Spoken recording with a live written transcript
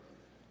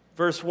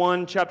Verse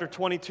 1, chapter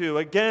 22.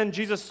 Again,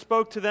 Jesus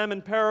spoke to them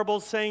in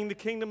parables, saying, "The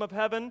kingdom of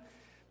heaven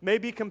may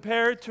be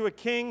compared to a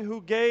king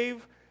who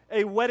gave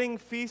a wedding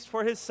feast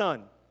for his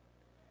son,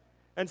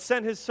 and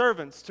sent his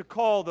servants to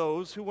call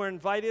those who were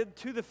invited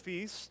to the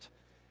feast,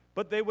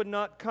 but they would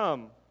not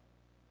come.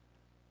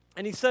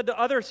 And he said to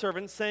other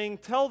servants, saying,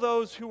 'Tell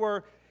those who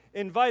are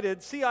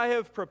invited, see, I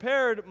have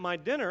prepared my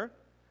dinner.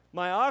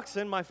 My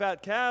oxen, my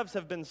fat calves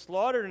have been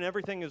slaughtered, and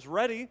everything is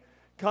ready.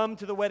 Come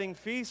to the wedding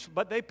feast.'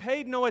 But they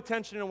paid no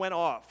attention and went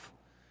off,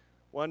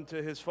 one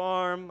to his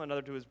farm,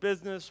 another to his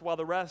business, while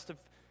the rest have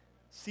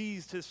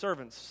seized his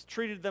servants,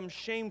 treated them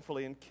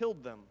shamefully, and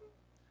killed them.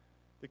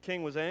 The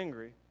king was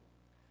angry.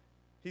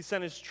 He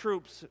sent his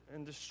troops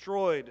and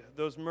destroyed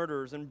those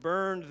murderers and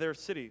burned their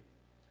city.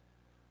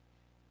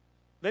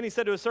 Then he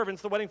said to his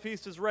servants, 'The wedding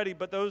feast is ready,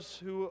 but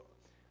those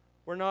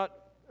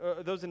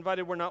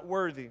invited were not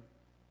worthy.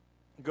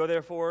 Go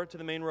therefore to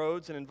the main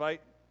roads and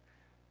invite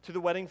to the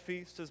wedding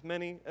feast as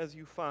many as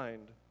you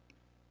find.'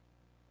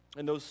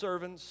 And those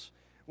servants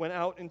went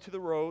out into the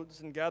roads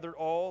and gathered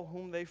all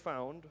whom they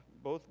found,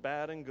 both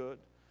bad and good.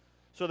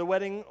 So the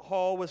wedding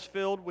hall was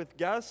filled with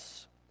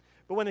guests.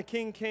 But when the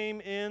king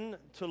came in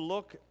to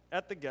look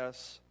at the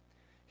guests,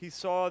 he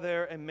saw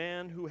there a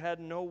man who had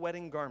no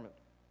wedding garment.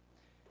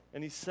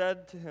 And he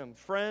said to him,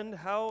 'Friend,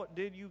 how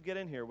did you get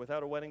in here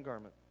without a wedding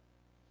garment?'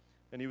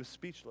 And he was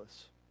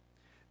speechless.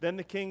 Then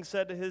the king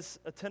said to his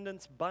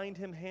attendants, 'Bind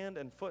him hand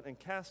and foot and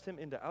cast him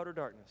into outer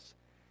darkness.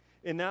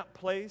 In that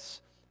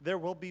place there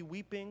will be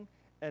weeping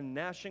and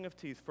gnashing of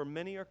teeth, for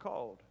many are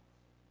called,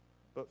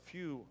 but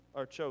few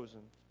are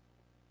chosen.'"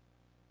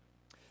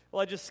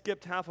 Well, I just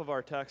skipped half of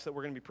our text that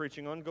we're going to be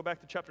preaching on. Go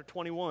back to chapter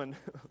 21.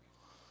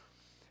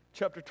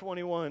 Chapter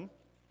 21,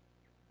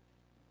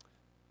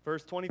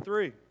 verse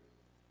 23.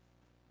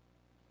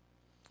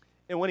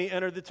 "And when he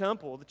entered the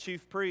temple, the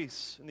chief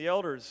priests and the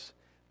elders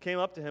came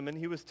up to him, and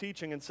he was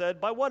teaching and said,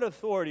 'By what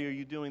authority are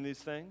you doing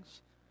these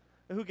things?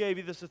 And who gave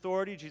you this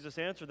authority?' Jesus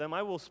answered them,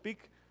 'I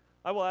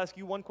will ask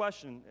you one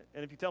question,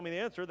 and if you tell me the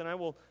answer, then I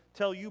will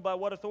tell you by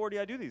what authority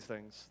I do these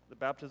things. The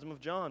baptism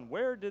of John,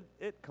 where did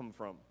it come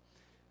from?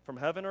 From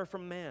heaven or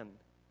from man?'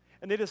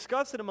 And they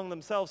discussed it among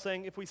themselves,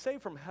 saying, 'If we say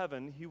from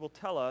heaven, he will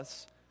tell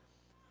us,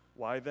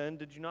 why then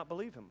did you not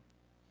believe him?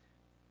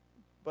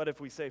 But if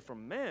we say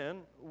from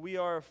man, we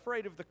are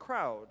afraid of the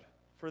crowd,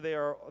 for they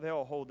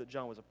all hold that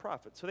John was a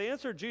prophet.' So they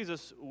answered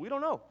Jesus, 'We don't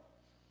know.'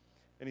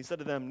 And he said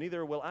to them,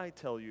 'Neither will I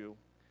tell you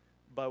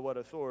by what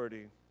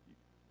authority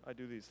I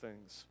do these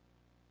things.'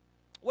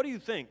 What do you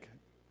think?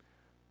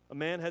 A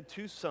man had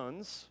 2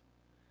 sons,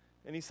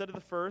 and he said to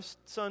the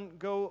first, 'Son,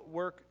 go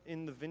work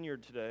in the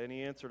vineyard today.' And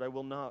he answered, 'I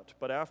will not.'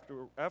 But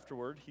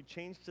afterward he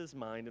changed his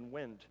mind and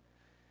went.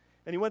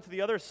 And he went to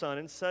the other son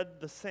and said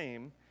the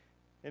same.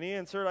 And he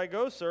answered, 'I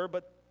go, sir,'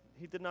 but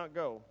he did not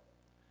go.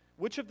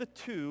 'Which of the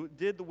 2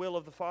 did the will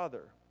of the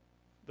Father?'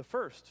 'The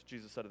first,'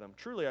 Jesus said to them.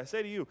 'Truly, I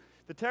say to you,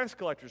 the tax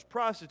collectors,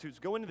 prostitutes,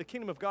 go into the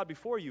kingdom of God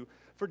before you.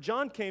 For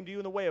John came to you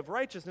in the way of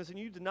righteousness, and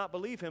you did not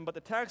believe him, but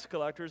the tax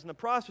collectors and the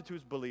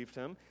prostitutes believed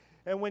him.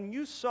 And when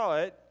you saw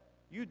it,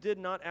 you did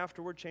not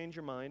afterward change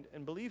your mind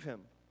and believe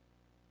him.'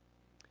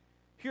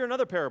 Hear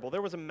another parable.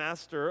 There was a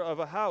master of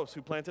a house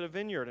who planted a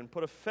vineyard and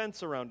put a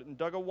fence around it and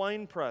dug a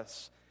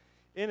winepress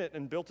in it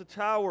and built a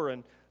tower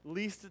and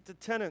leased it to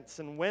tenants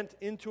and went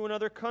into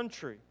another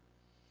country.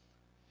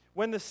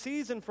 When the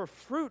season for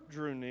fruit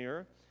drew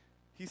near,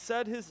 he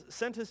sent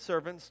his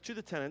servants to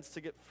the tenants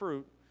to get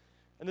fruit.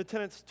 And the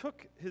tenants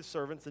took his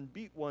servants and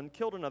beat one,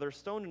 killed another,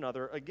 stoned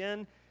another.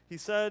 Again, he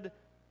sent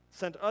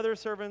other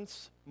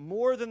servants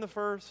more than the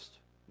first,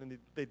 and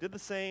they did the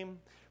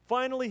same.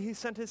 Finally, he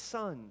sent his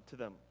son to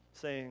them,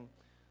 saying,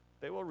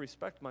 'They will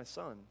respect my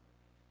son.'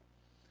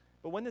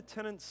 But when the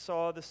tenants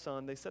saw the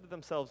son, they said to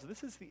themselves,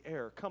 'This is the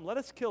heir. Come, let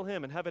us kill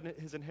him and have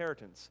his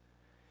inheritance.'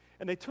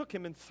 And they took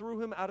him and threw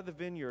him out of the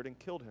vineyard and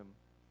killed him.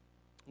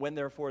 When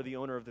therefore the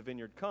owner of the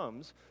vineyard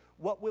comes,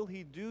 what will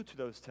he do to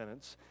those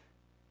tenants?'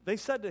 They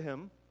said to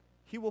him,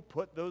 'He will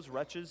put those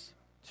wretches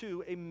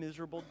to a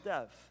miserable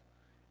death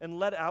and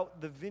let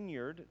out the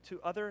vineyard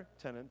to other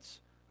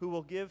tenants who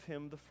will give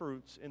him the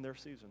fruits in their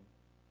season.'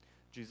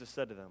 Jesus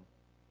said to them,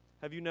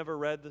 'Have you never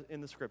read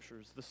in the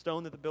Scriptures, the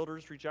stone that the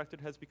builders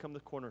rejected has become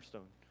the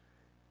cornerstone?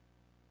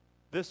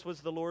 This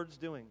was the Lord's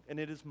doing, and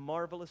it is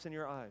marvelous in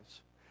your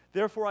eyes.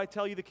 Therefore I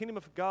tell you, the kingdom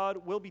of God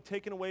will be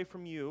taken away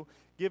from you,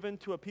 given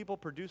to a people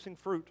producing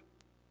fruit.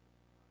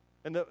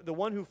 And the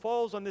one who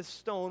falls on this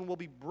stone will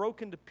be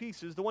broken to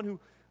pieces. The one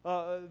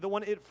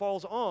it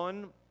falls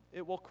on,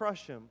 it will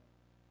crush him.'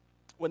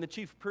 When the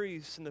chief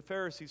priests and the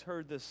Pharisees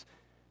heard his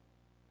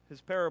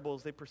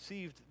parables, they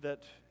perceived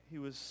that he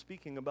was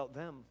speaking about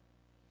them.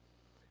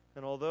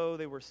 And although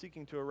they were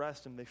seeking to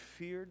arrest him, they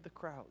feared the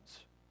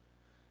crowds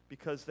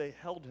because they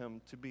held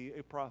him to be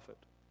a prophet."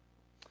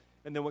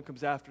 And then what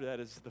comes after that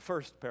is the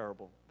first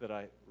parable that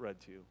I read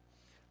to you.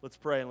 Let's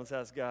pray and let's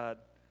ask God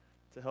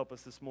to help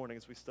us this morning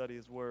as we study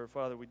his word.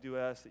 Father, we do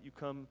ask that you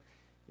come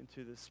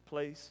into this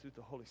place through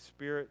the Holy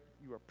Spirit.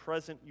 You are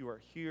present. You are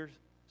here.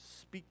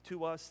 Speak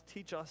to us.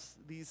 Teach us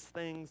these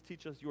things.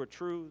 Teach us your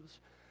truths.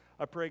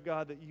 I pray,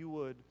 God, that you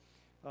would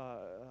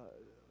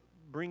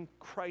bring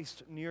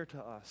Christ near to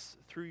us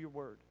through your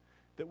word,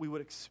 that we would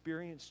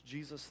experience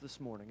Jesus this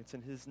morning. It's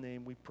in his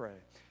name we pray.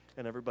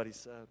 And everybody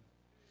said,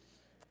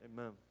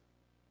 amen.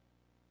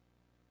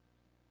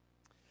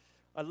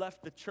 I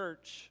left the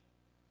church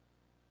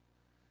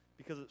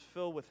because it's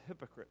filled with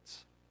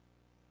hypocrites.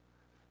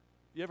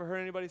 You ever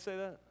heard anybody say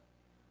that?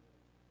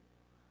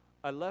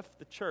 I left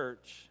the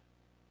church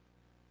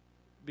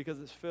because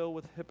it's filled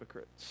with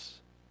hypocrites.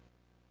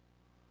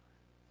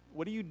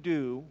 What do you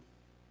do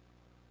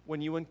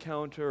when you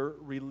encounter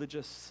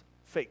religious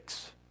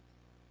fakes?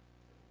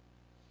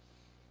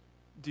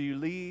 Do you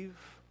leave?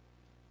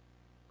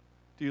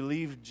 Do you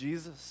leave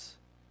Jesus?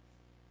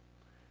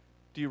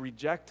 Do you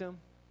reject him?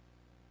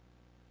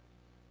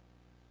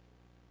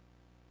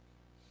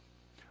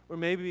 Or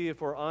maybe,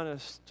 if we're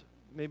honest,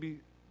 maybe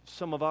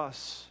some of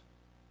us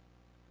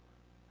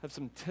have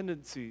some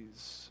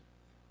tendencies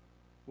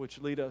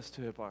which lead us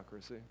to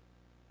hypocrisy.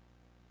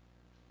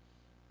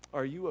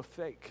 Are you a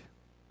fake?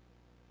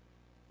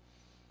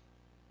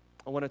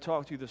 I want to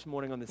talk to you this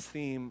morning on this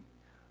theme,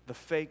 the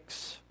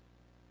fakes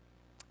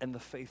and the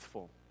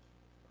faithful.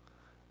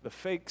 The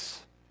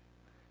fakes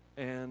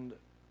and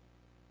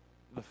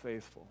the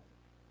faithful.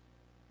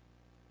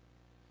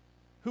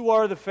 Who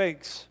are the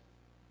fakes?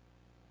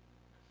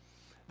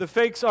 The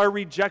fakes are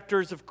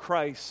rejectors of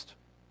Christ.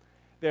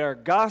 They are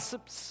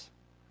gossips.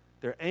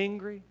 They're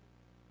angry.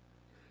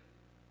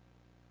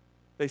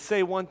 They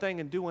say one thing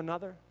and do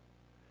another.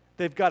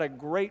 They've got a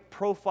great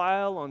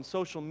profile on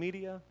social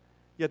media,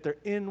 yet their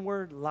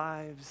inward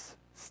lives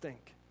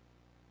stink.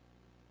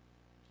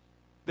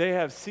 They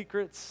have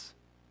secrets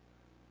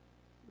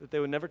that they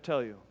would never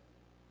tell you.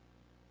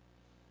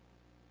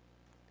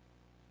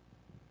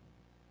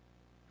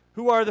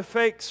 Who are the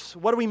fakes?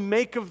 What do we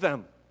make of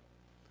them?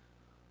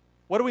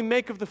 What do we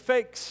make of the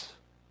fakes?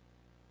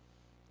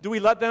 Do we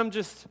let them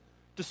just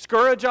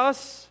discourage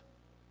us?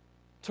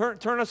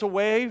 Turn us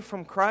away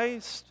from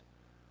Christ?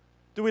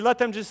 Do we let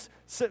them just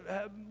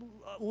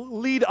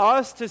lead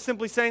us to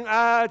simply saying,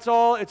 it's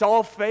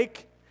all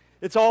fake.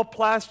 It's all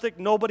plastic.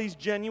 Nobody's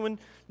genuine.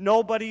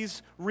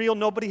 Nobody's real.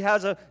 Nobody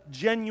has a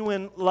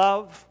genuine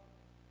love.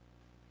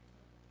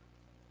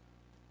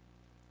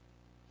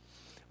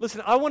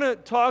 Listen, I want to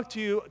talk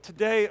to you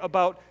today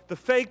about the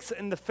fakes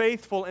and the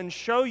faithful and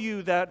show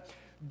you that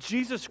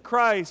Jesus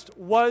Christ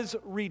was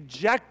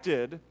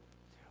rejected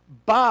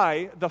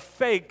by the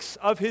fakes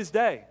of his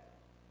day.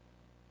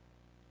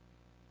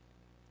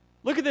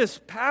 Look at this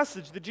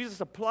passage that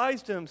Jesus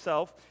applies to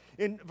himself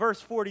in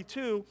verse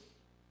 42.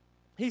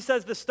 He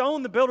says, the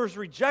stone the builders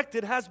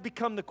rejected has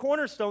become the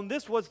cornerstone.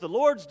 This was the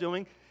Lord's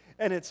doing,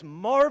 and it's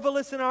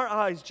marvelous in our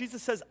eyes.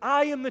 Jesus says,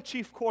 I am the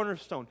chief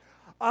cornerstone.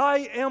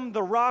 I am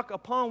the rock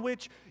upon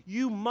which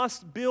you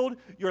must build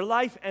your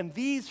life, and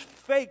these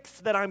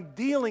fakes that I'm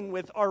dealing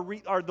with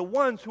are the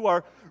ones who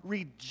are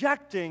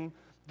rejecting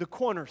the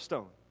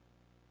cornerstone.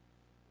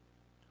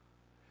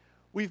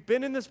 We've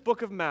been in this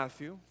book of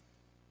Matthew.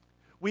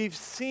 We've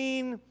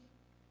seen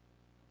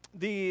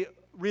the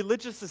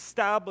religious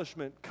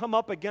establishment come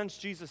up against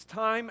Jesus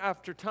time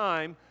after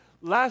time.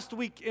 Last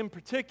week in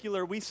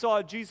particular, we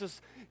saw Jesus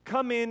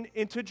come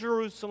into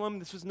Jerusalem.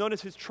 This was known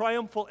as his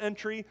triumphal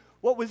entry.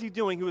 What was he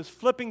doing? He was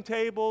flipping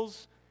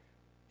tables.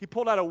 He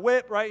pulled out a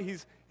whip, right?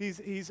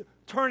 He's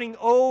turning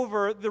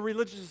over the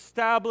religious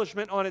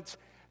establishment on its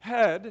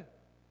head.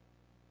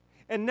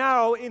 And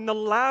now, in the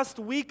last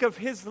week of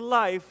his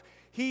life,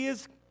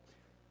 he's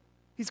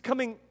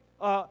coming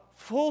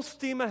full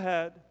steam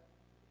ahead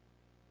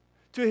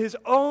to his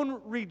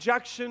own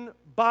rejection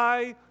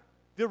by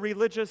the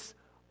religious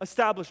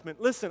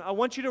establishment. Listen, I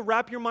want you to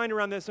wrap your mind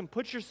around this and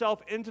put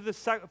yourself into the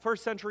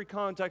first century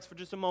context for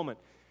just a moment.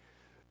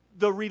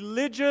 The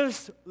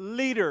religious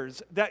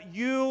leaders that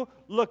you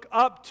look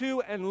up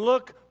to and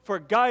look for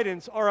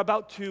guidance are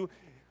about to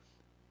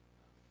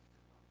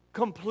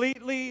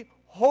completely,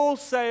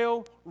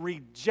 wholesale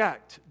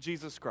reject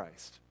Jesus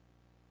Christ.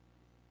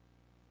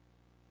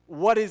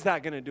 What is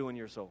that going to do in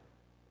your soul?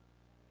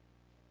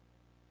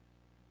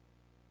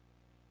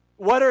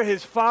 What are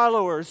his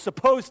followers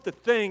supposed to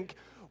think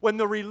when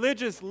the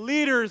religious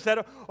leaders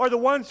that are the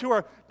ones who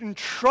are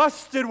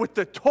entrusted with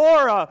the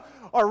Torah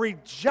are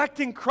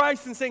rejecting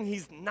Christ and saying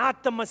he's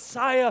not the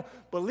Messiah?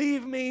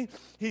 Believe me,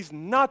 he's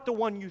not the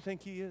one you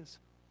think he is.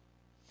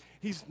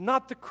 He's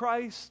not the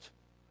Christ.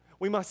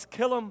 We must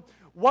kill him.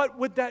 What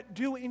would that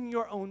do in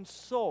your own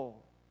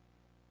soul?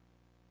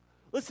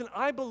 Listen,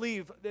 I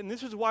believe, and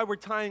this is why we're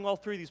tying all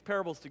three of these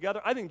parables together.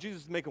 I think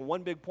Jesus is making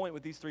one big point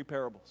with these three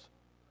parables.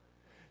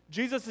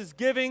 Jesus is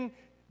giving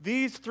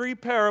these three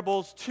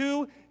parables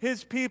to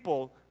his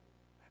people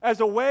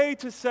as a way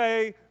to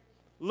say,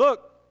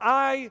 look,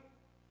 I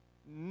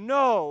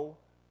know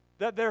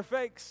that they're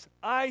fakes.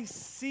 I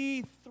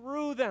see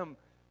through them.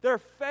 They're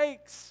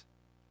fakes.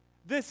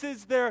 This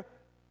is their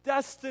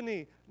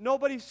destiny.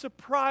 Nobody's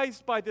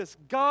surprised by this.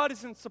 God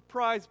isn't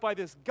surprised by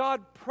this.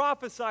 God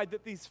prophesied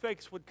that these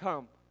fakes would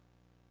come.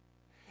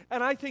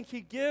 And I think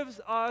he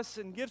gives us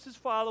and gives his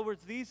followers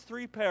these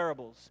three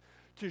parables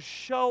to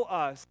show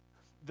us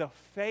the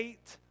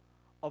fate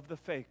of the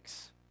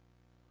fakes,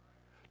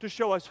 to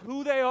show us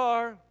who they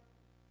are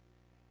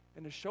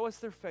and to show us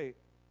their fate.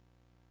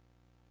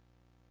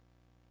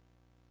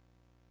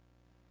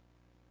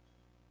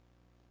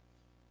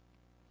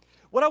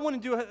 What I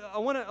want to do, I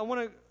want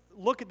to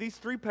look at these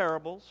three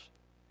parables,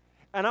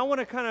 and I want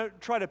to kind of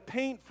try to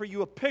paint for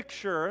you a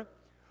picture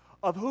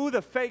of who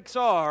the fakes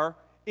are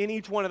in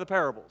each one of the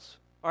parables.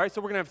 All right, so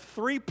we're going to have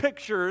three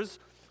pictures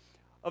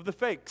of the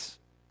fakes.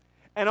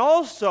 And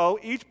also,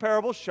 each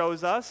parable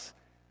shows us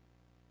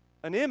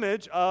an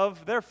image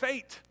of their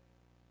fate.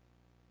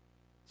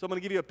 So I'm going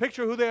to give you a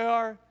picture of who they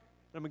are, and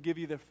I'm going to give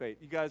you their fate.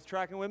 You guys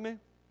tracking with me?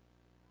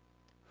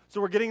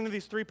 So we're getting into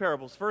these three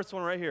parables. First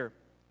one right here.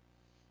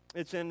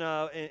 It's in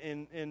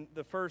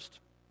the first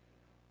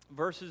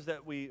verses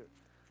that we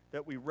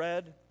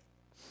read.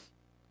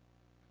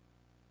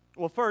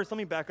 Well, first, let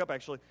me back up,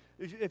 actually.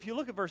 If you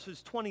look at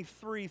verses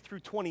 23 through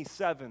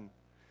 27,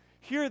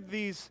 here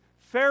these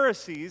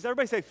Pharisees,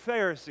 everybody say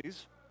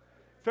Pharisees.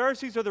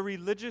 Pharisees are the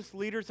religious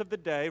leaders of the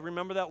day.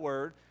 Remember that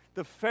word.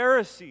 The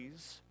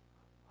Pharisees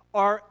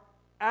are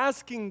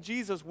asking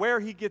Jesus where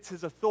he gets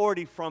his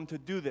authority from to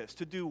do this.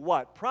 To do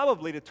what?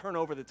 Probably to turn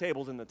over the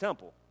tables in the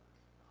temple.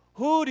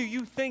 Who do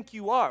you think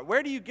you are?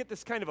 Where do you get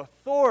this kind of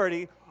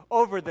authority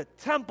over the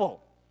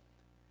temple?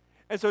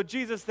 And so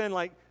Jesus then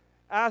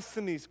asks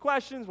him these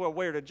questions. Well,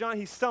 where did John?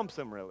 He stumps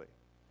him, really.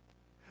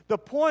 The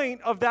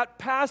point of that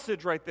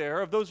passage right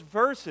there, of those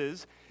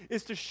verses,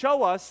 is to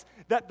show us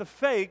that the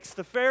fakes,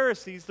 the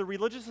Pharisees, the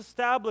religious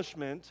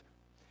establishment,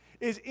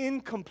 is in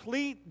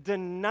complete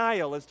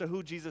denial as to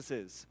who Jesus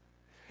is.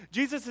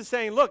 Jesus is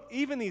saying, look,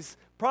 even these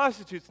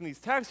prostitutes and these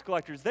tax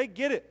collectors, they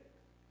get it.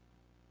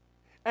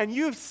 And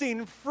you've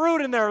seen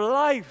fruit in their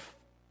life.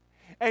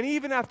 And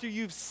even after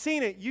you've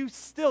seen it, you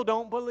still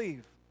don't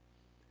believe.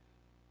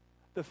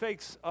 The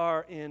fakes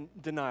are in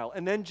denial.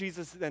 And then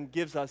Jesus then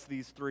gives us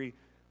these three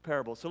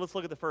parables. So let's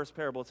look at the first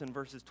parable. It's in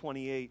verses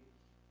 28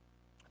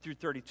 through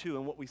 32.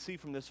 And what we see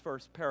from this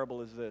first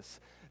parable is this.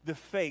 The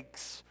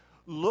fakes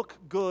look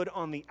good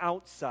on the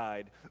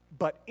outside,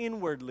 but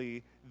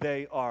inwardly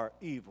they are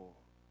evil.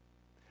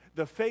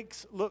 The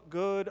fakes look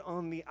good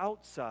on the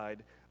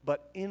outside,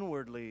 but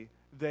inwardly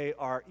they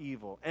are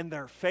evil. And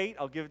their fate,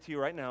 I'll give it to you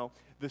right now,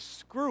 the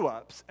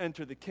screw-ups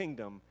enter the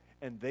kingdom,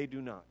 and they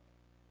do not.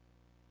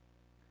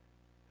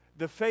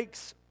 The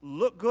fakes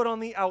look good on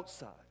the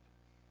outside,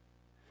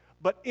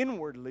 but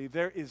inwardly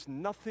there is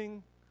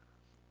nothing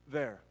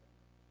there.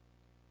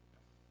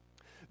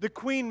 The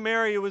Queen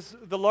Mary was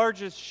the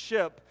largest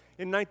ship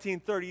in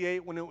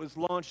 1938 when it was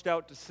launched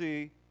out to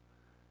sea.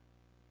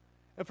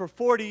 And for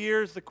 40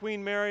 years, the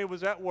Queen Mary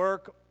was at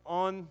work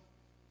on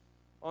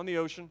the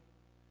ocean.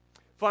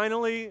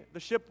 Finally, the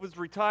ship was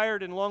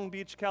retired in Long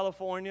Beach,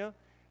 California,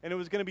 and it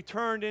was going to be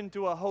turned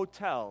into a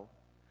hotel.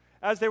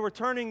 As they were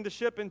turning the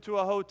ship into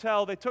a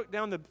hotel, they took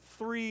down the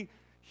three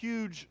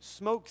huge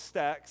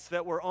smokestacks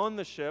that were on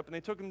the ship, and they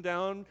took them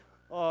down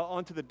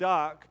onto the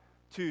dock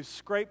to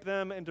scrape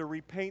them and to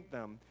repaint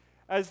them.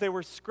 As they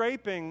were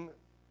scraping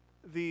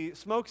the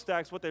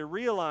smokestacks, what they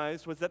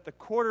realized was that the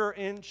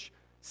quarter-inch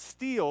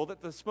steel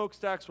that the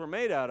smokestacks were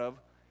made out of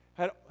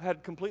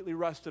had completely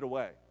rusted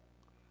away.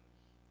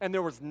 And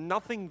there was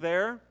nothing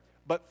there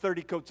but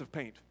 30 coats of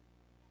paint.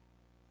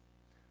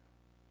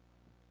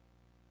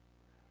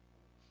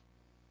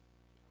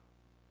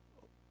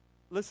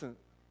 Listen,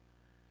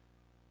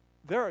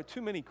 there are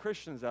too many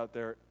Christians out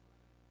there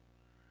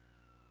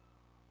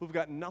who've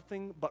got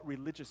nothing but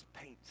religious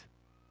paint.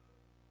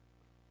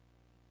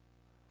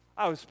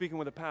 I was speaking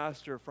with a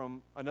pastor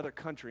from another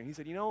country, and he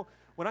said,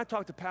 when I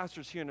talk to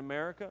pastors here in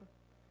America,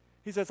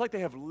 he said, it's like they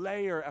have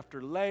layer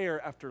after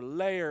layer after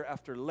layer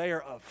after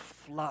layer of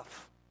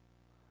fluff.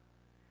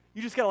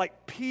 You just got to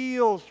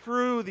peel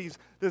through these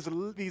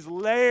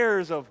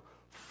layers of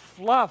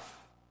fluff.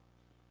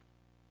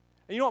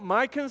 And you know what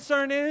my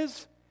concern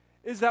is?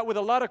 Is that with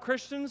a lot of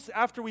Christians,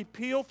 after we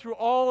peel through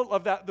all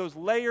of those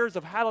layers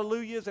of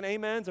hallelujahs and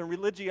amens and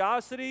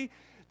religiosity,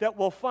 that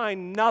we'll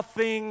find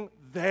nothing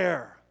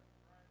there.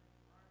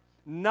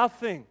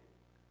 Nothing.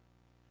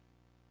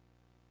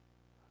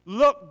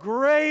 Look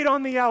great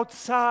on the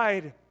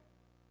outside,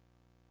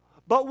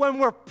 but when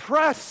we're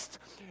pressed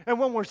and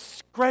when we're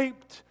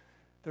scraped,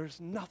 there's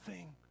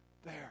nothing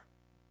there.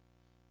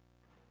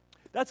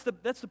 That's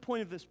the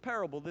point of this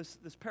parable. This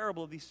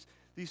parable of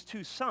these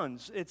two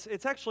sons.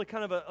 It's actually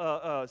kind of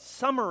a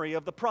summary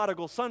of the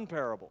prodigal son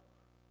parable.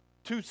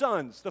 Two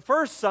sons. The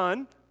first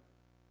son,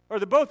 or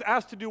they're both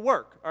asked to do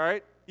work. All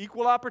right,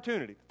 equal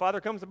opportunity.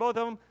 Father comes to both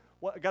of them.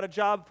 Got a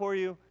job for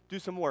you. Do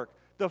some work.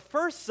 The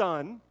first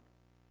son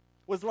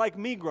was like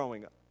me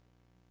growing up.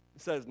 He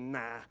says,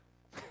 nah,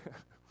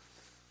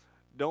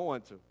 don't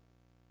want to.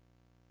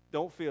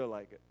 Don't feel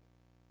like it.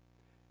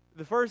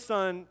 The first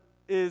son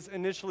is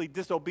initially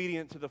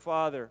disobedient to the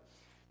father.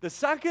 The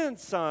second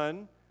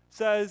son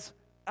says,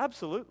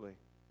 absolutely,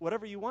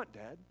 whatever you want,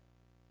 Dad,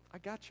 I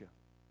got you.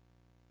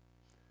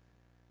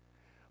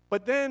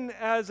 But then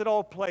as it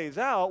all plays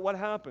out, what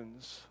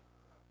happens?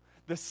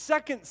 The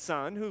second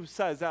son, who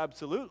says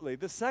absolutely,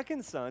 the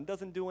second son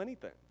doesn't do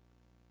anything.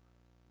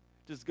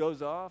 Just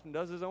goes off and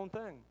does his own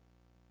thing.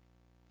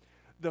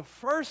 The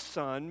first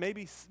son,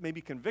 maybe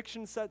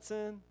conviction sets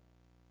in.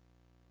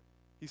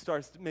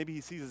 Maybe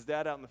he sees his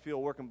dad out in the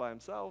field working by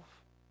himself.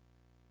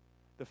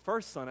 The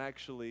first son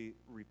actually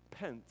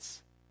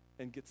repents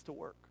and gets to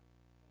work.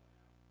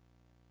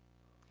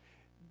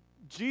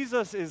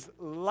 Jesus is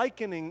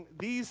likening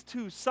these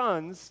two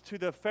sons to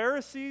the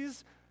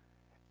Pharisees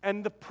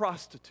and the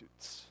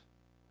prostitutes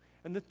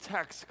and the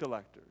tax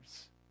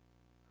collectors.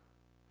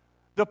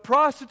 The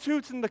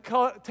prostitutes and the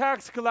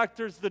tax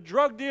collectors, the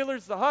drug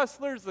dealers, the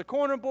hustlers, the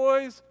corner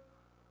boys,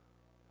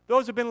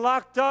 those who've been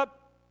locked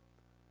up,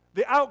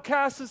 the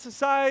outcasts of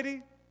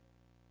society,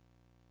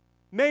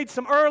 made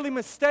some early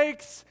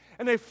mistakes,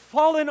 and they've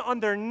fallen on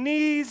their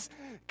knees.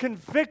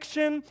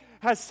 Conviction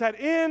has set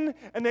in,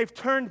 and they've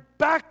turned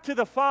back to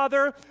the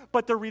Father.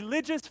 But the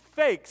religious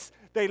fakes,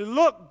 they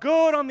look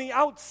good on the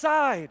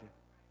outside.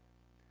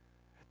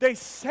 They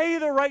say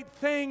the right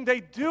thing, they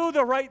do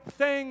the right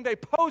thing, they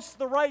post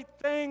the right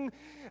thing,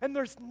 and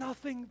there's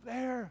nothing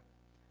there.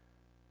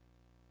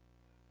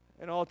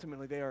 And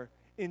ultimately, they are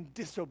in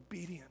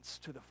disobedience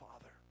to the Father.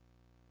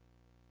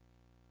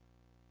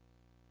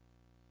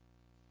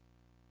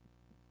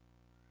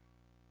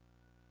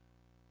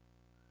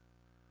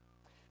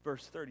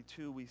 Verse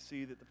 32, we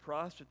see that the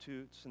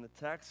prostitutes and the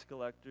tax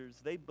collectors,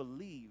 they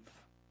believe.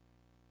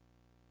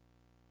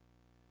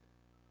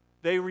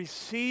 They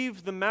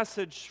received the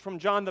message from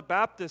John the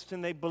Baptist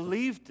and they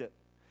believed it.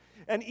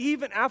 And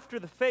even after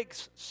the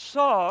fakes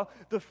saw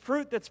the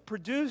fruit that's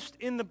produced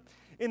in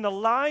the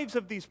lives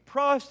of these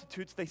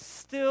prostitutes, they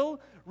still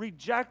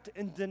reject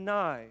and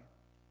deny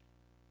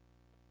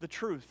the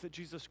truth that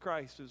Jesus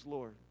Christ is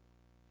Lord.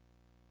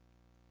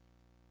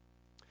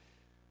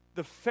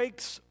 The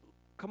fakes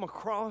come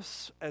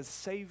across as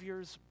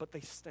saviors, but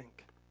they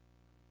stink.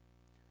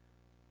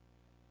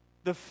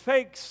 The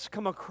fakes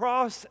come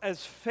across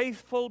as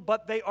faithful,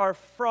 but they are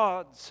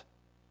frauds.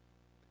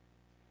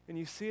 And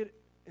you see it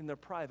in their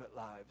private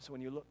lives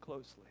when you look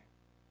closely.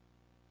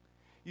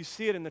 You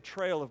see it in the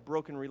trail of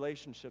broken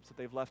relationships that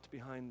they've left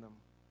behind them.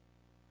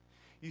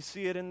 You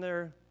see it in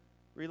their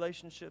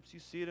relationships.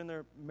 You see it in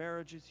their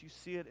marriages. You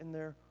see it in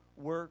their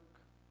work.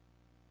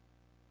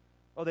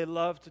 Oh, they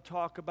love to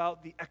talk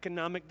about the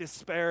economic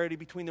disparity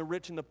between the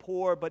rich and the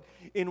poor, but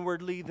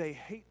inwardly they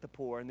hate the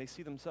poor and they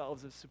see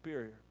themselves as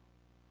superior.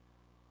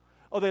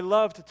 Oh, they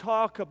love to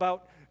talk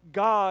about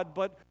God,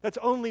 but that's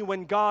only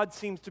when God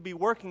seems to be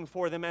working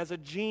for them as a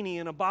genie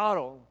in a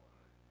bottle.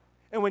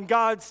 And when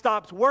God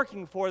stops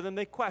working for them,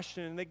 they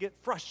question and they get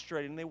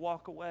frustrated and they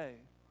walk away.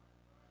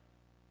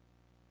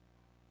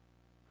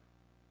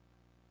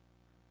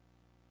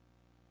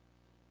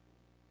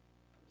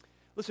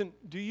 Listen,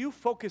 do you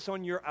focus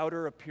on your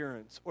outer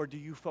appearance or do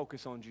you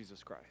focus on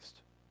Jesus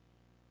Christ?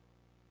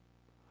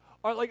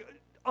 Or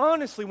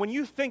honestly, when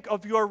you think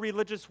of your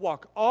religious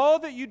walk, all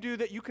that you do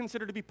that you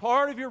consider to be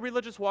part of your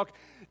religious walk,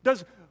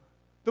 does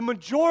the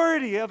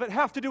majority of it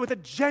have to do with a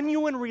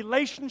genuine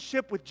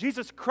relationship with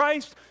Jesus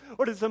Christ,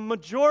 or does the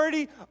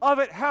majority of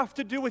it have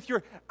to do with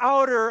your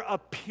outer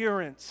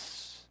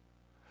appearance?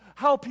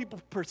 How people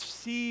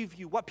perceive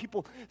you, what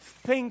people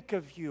think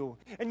of you.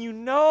 And you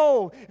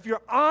know, if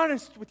you're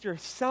honest with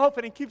yourself,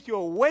 and it keeps you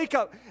awake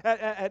up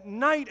at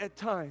night at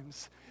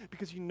times,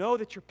 because you know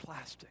that you're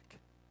plastic.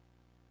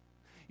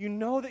 You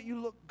know that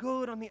you look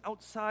good on the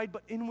outside,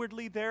 but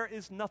inwardly there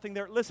is nothing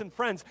there. Listen,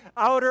 friends,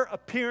 outer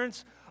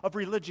appearance of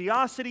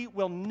religiosity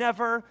will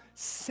never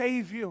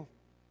save you.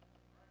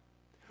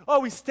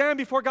 Oh, we stand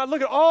before God.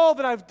 Look at all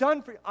that I've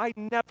done for you. I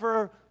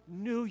never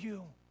knew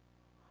you.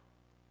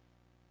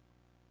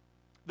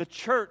 The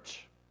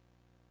church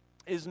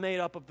is made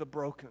up of the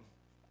broken.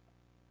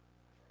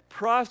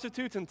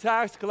 Prostitutes and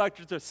tax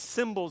collectors are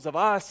symbols of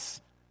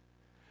us.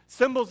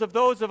 Symbols of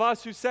those of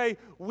us who say,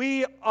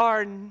 we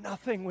are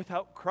nothing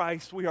without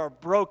Christ. We are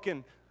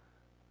broken.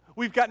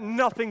 We've got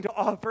nothing to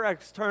offer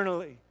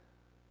externally.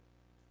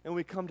 And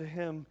we come to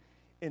Him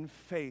in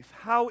faith.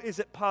 How is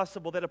it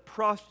possible that a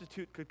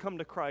prostitute could come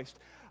to Christ?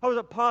 How is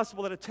it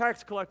possible that a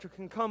tax collector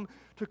can come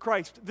to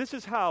Christ? This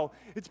is how.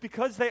 It's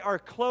because they are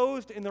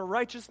clothed in the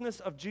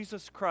righteousness of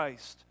Jesus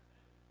Christ.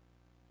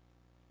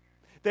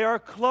 They are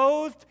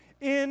clothed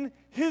in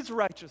His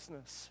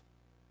righteousness.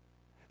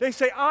 They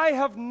say, I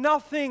have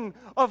nothing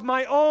of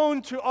my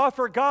own to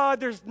offer God.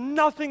 There's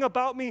nothing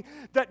about me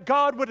that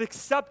God would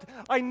accept.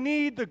 I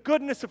need the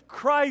goodness of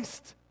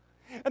Christ.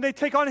 And they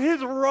take on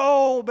His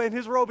robe, and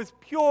His robe is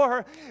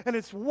pure, and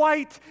it's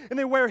white, and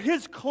they wear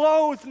His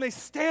clothes, and they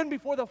stand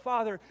before the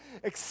Father,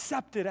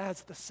 accepted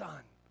as the Son.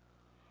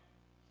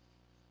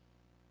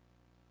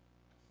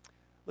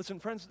 Listen,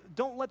 friends,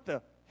 don't let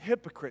the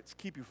hypocrites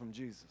keep you from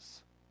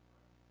Jesus.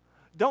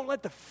 Don't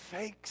let the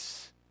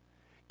fakes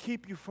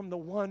keep you from the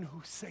one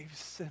who saves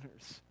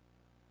sinners.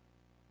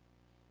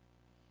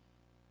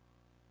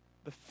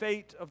 The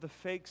fate of the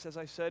fakes, as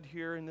I said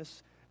here in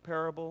this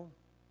parable,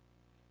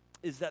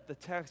 is that the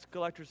tax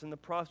collectors and the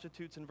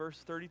prostitutes in verse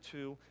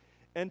 32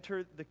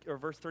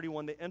 verse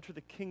 31, they enter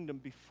the kingdom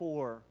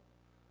before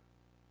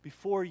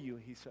you,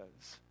 he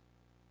says.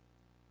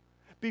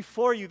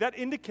 Before you. That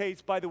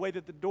indicates, by the way,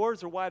 that the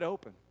doors are wide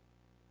open.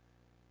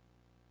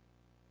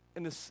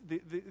 And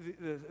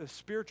the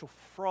spiritual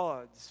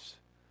frauds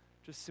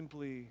just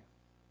simply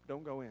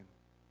don't go in.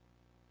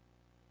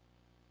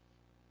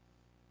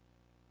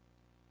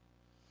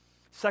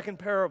 Second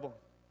parable.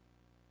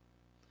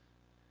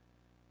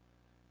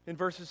 In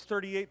verses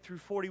 38 through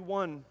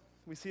 41,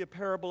 we see a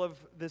parable of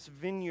this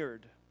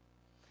vineyard.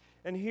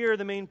 And here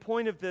the main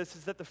point of this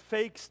is that the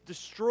fakes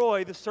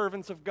destroy the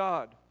servants of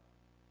God.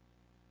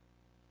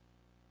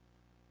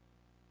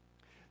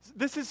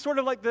 This is sort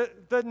of like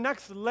the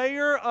next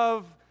layer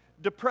of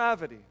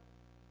depravity.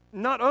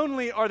 Not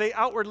only are they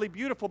outwardly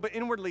beautiful, but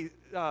inwardly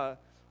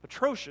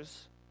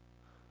atrocious,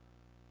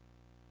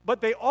 but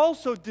they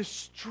also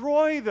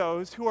destroy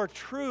those who are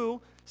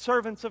true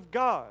servants of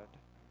God.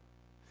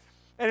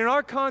 And in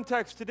our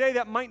context today,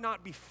 that might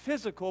not be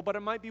physical, but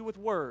it might be with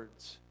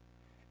words.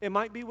 It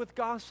might be with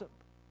gossip.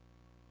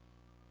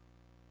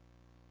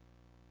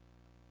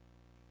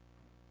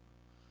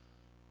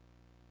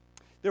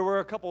 There were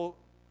a couple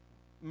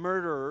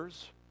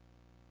murderers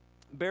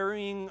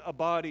burying a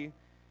body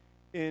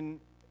in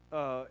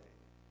a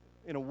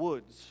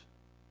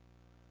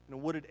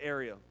wooded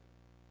area.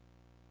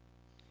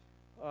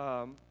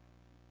 A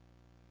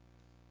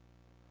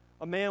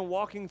man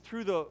walking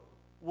through the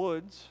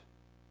woods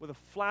with a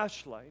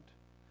flashlight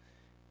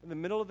in the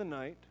middle of the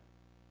night,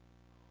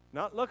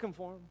 not looking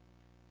for him,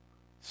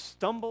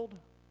 stumbled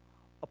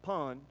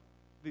upon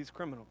these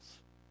criminals.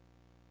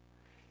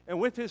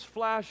 And with his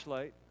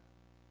flashlight,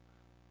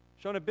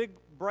 shone a big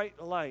bright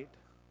light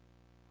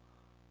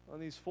on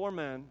these four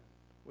men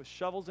with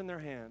shovels in their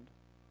hand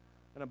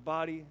and a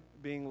body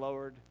being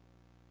lowered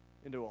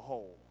into a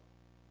hole.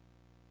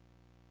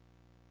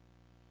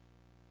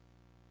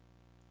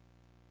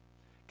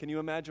 Can you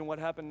imagine what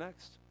happened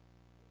next?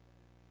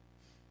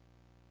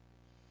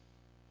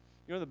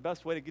 You know the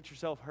best way to get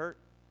yourself hurt?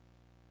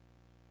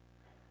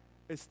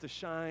 Is to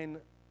shine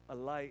a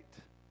light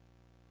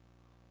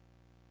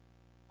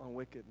on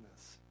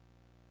wickedness,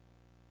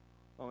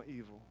 on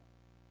evil.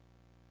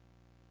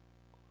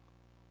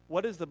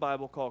 What does the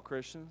Bible call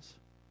Christians?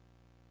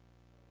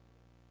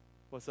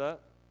 What's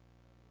that?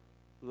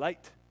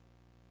 Light.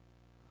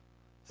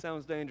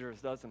 Sounds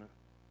dangerous, doesn't it?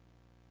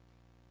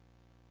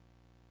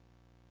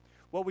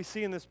 What we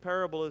see in this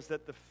parable is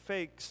that the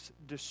fakes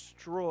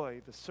destroy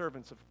the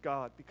servants of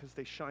God because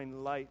they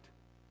shine light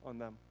on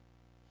them.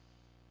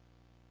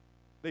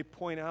 They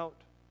point out,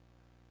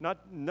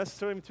 not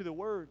necessarily through the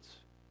words,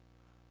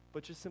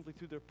 but just simply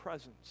through their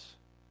presence,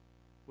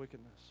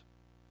 wickedness.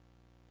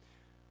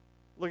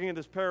 Looking at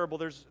this parable,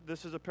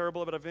 this is a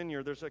parable about a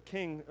vineyard. There's a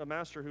king, a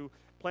master, who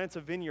plants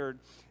a vineyard,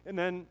 and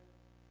then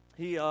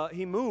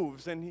he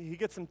moves, and he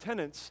gets some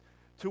tenants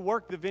to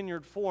work the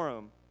vineyard for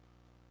him.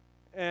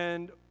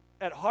 And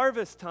at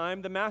harvest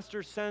time, the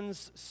master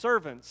sends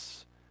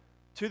servants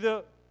to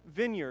the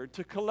vineyard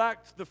to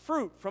collect the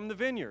fruit from the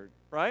vineyard,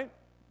 right?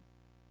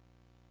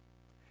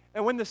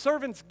 And when the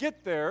servants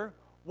get there,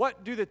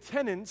 what do the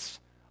tenants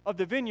of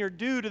the vineyard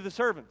do to the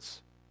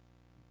servants?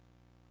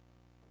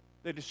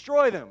 They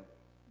destroy them.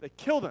 They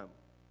kill them.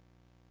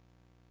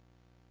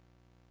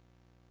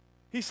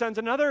 He sends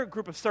another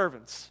group of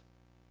servants.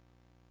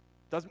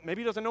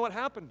 Maybe he doesn't know what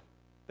happened.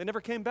 They never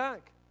came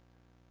back.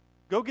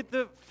 Go get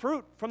the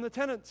fruit from the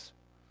tenants.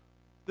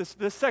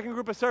 This second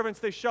group of servants,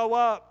 they show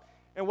up,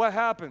 and what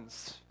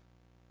happens?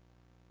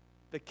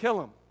 They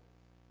kill him.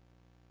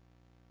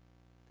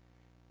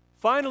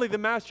 Finally, the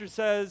master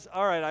says,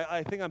 all right,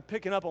 I think I'm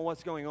picking up on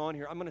what's going on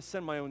here. I'm going to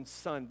send my own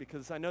son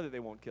because I know that they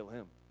won't kill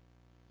him.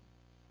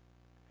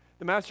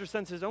 The master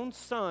sends his own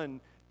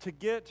son to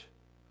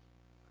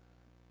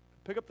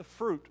pick up the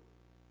fruit.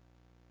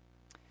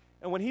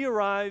 And when he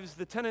arrives,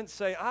 the tenants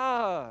say,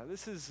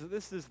 this is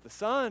the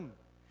son.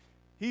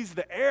 He's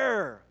the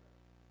heir.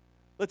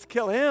 Let's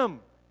kill him,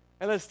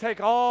 and let's take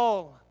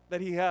all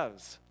that he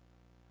has.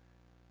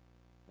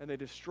 And they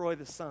destroy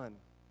the son.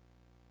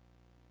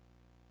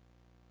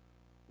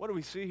 What do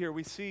we see here?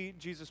 We see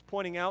Jesus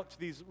pointing out to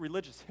these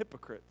religious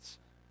hypocrites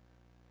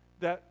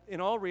that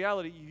in all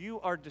reality, you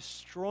are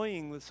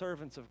destroying the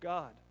servants of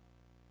God.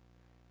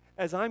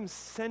 As I'm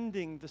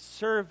sending the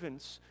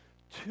servants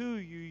to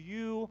you,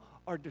 you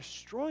are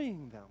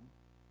destroying them.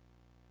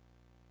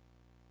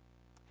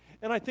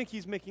 And I think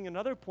he's making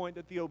another point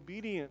that the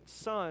obedient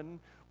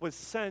son was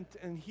sent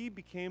and he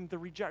became the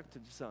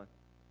rejected son.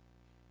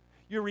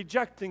 You're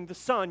rejecting the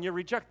son. You're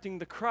rejecting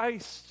the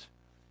Christ,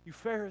 you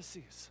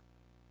Pharisees.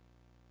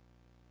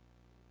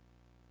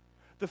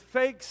 The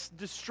fakes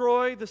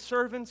destroy the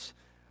servants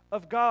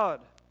of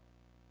God.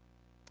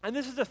 And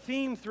this is a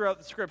theme throughout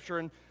the Scripture.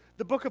 In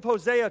the book of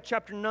Hosea,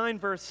 chapter 9,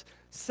 verse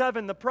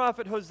 7, the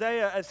prophet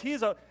Hosea, as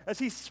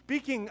he's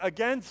speaking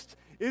against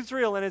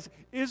Israel, and as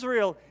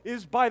Israel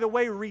is, by the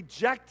way,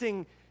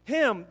 rejecting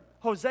him,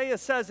 Hosea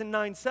says in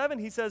 9:7,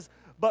 he says,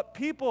 but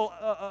people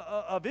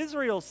of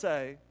Israel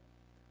say,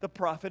 the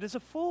prophet is a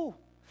fool.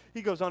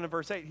 He goes on in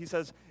verse 8, he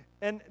says,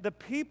 And the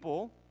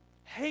people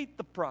hate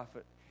the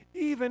prophet,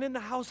 even in the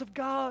house of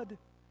God.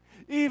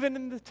 Even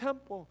in the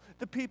temple,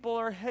 the people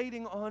are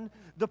hating on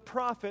the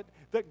prophet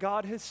that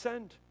God has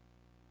sent.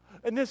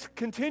 And this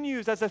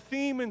continues as a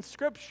theme in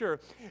Scripture.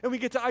 And we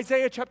get to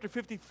Isaiah chapter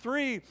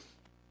 53,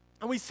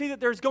 and we see that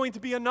there's going to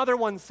be another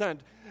one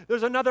sent.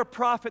 There's another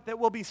prophet that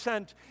will be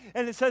sent.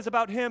 And it says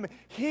about him,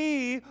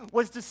 he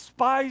was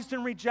despised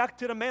and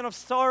rejected, a man of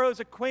sorrows,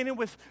 acquainted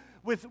with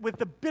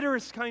the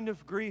bitterest kind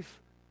of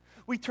grief.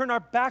 We turn our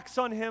backs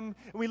on him,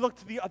 and we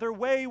looked the other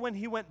way when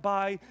he went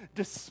by,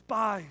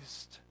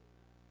 despised.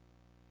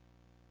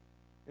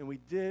 And we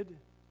did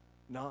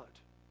not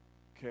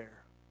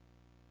care.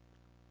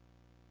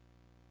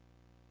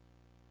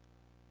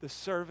 The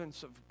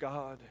servants of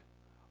God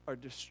are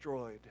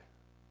destroyed.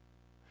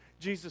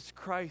 Jesus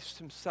Christ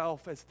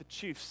himself, as the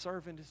chief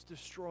servant, is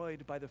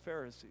destroyed by the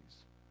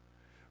Pharisees,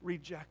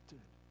 rejected.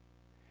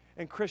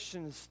 And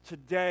Christians,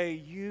 today,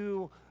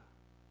 you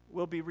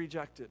will be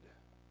rejected,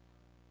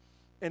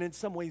 and in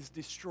some ways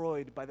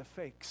destroyed by the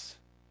fakes.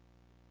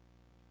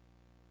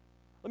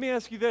 Let me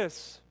ask you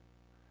this.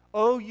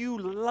 Oh, you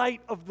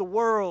light of the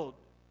world,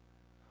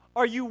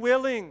 are you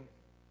willing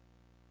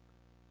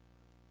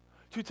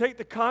to take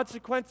the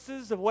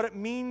consequences of what it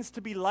means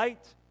to be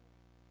light?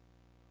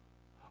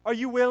 Are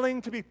you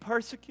willing to be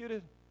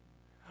persecuted?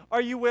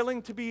 Are you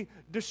willing to be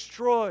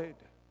destroyed?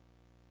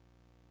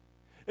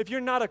 If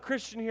you're not a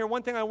Christian here,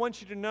 one thing I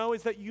want you to know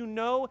is that you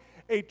know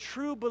a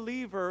true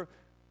believer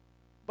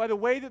by the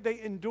way that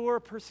they endure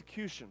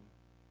persecution.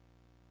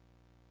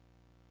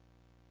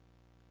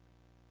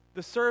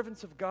 The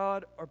servants of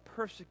God are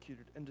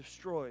persecuted and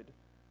destroyed.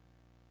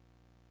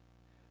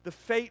 The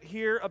fate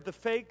here of the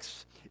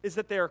fakes is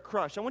that they are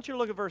crushed. I want you to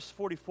look at verse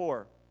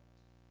 44.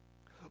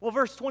 Well,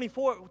 verse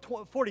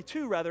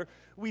 42,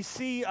 we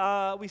see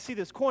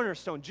this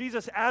cornerstone.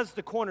 Jesus as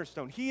the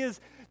cornerstone. He is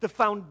the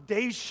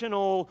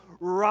foundational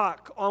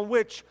rock on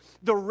which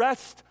the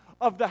rest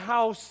of the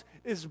house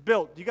is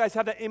built. Do you guys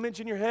have that image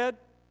in your head?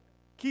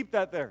 Keep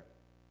that there.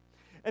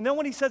 And then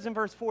what he says in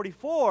verse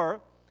 44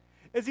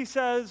 is he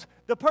says,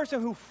 the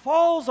person who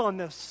falls on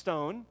this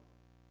stone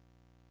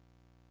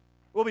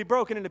will be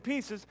broken into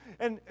pieces,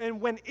 and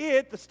when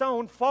the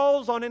stone,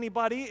 falls on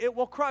anybody, it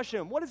will crush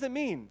him. What does it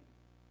mean?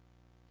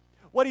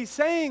 What he's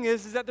saying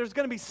is that there's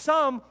going to be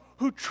some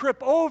who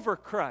trip over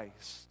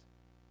Christ.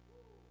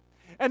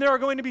 And there are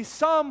going to be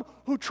some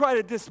who try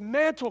to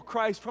dismantle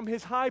Christ from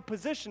his high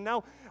position.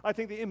 Now, I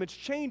think the image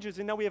changes,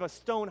 and now we have a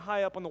stone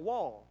high up on the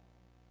wall.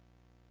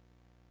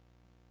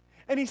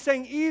 And he's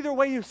saying either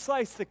way you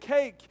slice the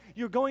cake,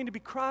 you're going to be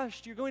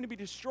crushed, you're going to be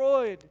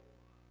destroyed.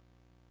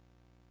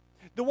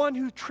 The one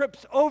who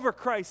trips over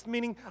Christ,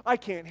 meaning I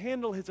can't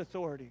handle his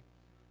authority.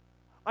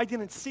 I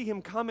didn't see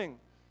him coming.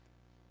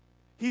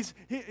 He's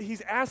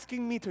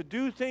asking me to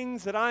do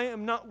things that I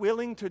am not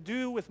willing to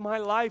do with my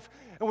life,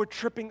 and we're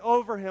tripping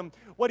over him.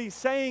 What he's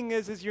saying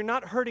is you're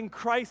not hurting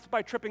Christ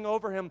by tripping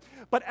over him,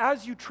 but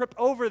as you trip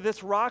over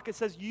this rock, it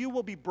says you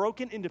will be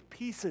broken into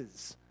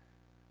pieces.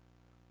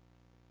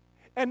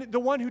 And the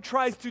one who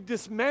tries to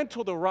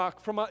dismantle the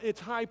rock from its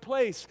high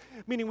place,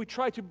 meaning we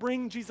try to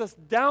bring Jesus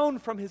down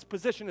from his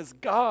position as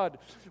God.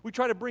 We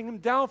try to bring him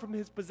down from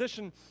his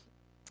position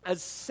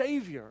as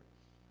Savior,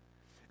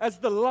 as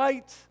the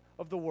light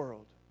of the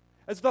world,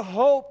 as the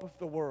hope of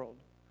the world.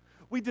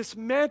 We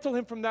dismantle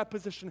him from that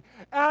position.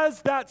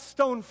 As that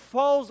stone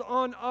falls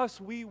on us,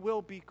 we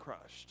will be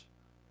crushed.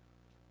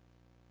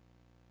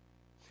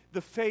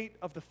 The fate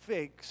of the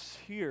fakes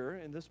here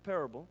in this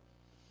parable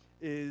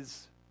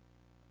is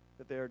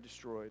that they are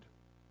destroyed.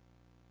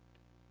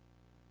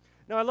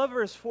 Now, I love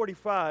verse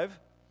 45.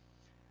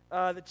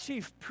 The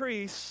chief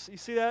priests, you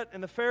see that,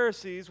 and the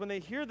Pharisees, when they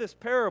hear this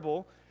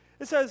parable,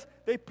 it says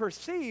they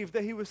perceived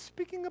that he was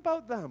speaking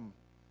about them.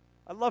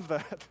 I love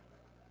that.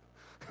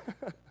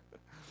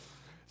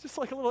 It's just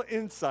like a little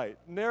insight,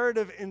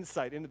 narrative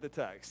insight into the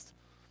text.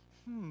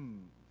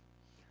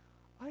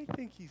 I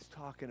think he's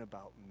talking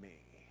about me.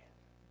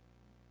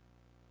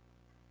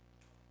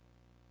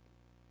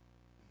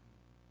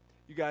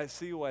 You guys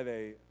see why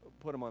they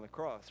put him on the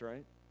cross,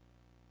 right?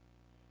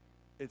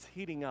 It's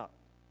heating up.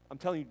 I'm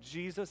telling you,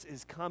 Jesus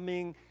is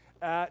coming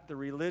at the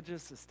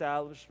religious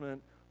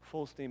establishment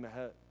full steam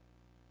ahead.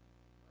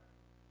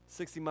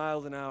 60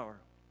 miles an hour.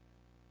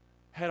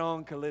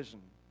 Head-on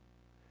collision.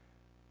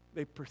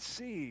 They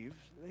perceive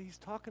that he's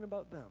talking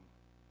about them.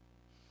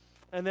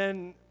 And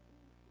then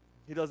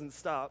he doesn't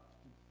stop,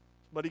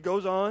 but he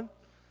goes on. It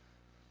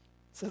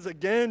says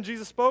again,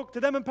 Jesus spoke to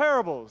them in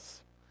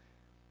parables.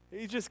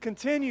 He just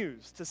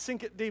continues to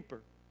sink it deeper.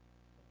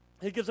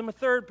 He gives them a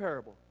third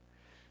parable.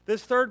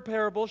 This third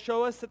parable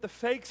shows us that the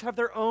fakes have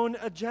their own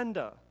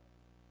agenda.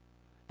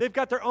 They've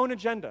got their own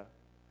agenda.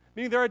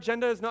 Meaning their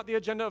agenda is not the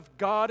agenda of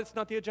God, it's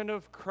not the agenda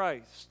of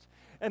Christ.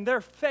 And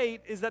their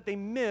fate is that they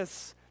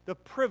miss the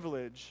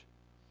privilege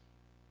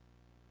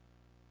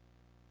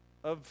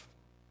of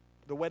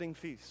the wedding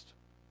feast.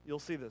 You'll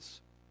see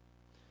this.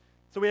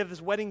 So we have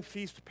this wedding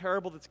feast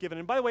parable that's given.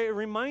 And by the way, it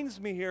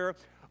reminds me here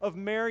of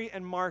Mary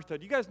and Martha.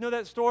 Do you guys know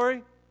that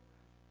story?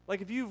 Like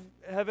if you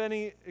have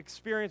any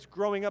experience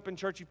growing up in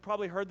church, you've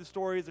probably heard the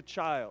story as a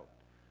child.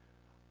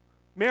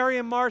 Mary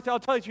and Martha, I'll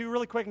tell it to you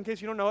really quick in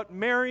case you don't know it.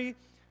 Mary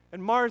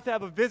and Martha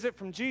have a visit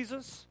from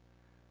Jesus.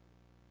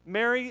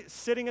 Mary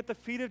sitting at the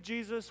feet of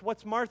Jesus.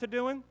 What's Martha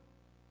doing?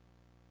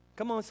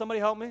 Come on, somebody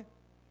help me.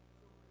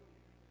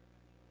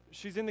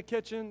 She's in the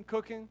kitchen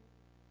cooking,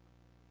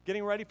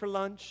 getting ready for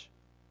lunch.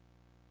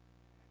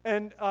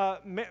 And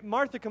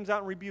Martha comes out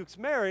and rebukes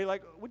Mary,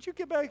 like, would you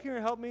get back here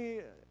and help me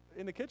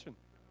in the kitchen?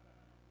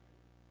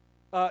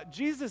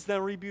 Jesus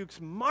then rebukes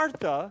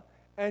Martha,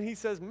 and he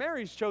says,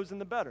 Mary's chosen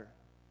the better.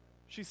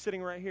 She's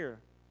sitting right here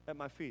at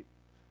my feet.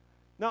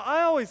 Now,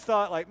 I always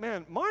thought, like,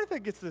 man, Martha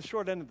gets the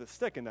short end of the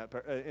stick in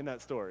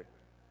that story.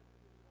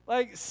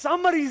 Like,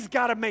 somebody's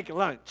got to make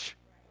lunch,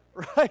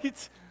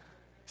 right?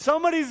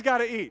 Somebody's got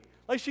to eat.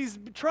 Like, she's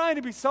trying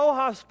to be so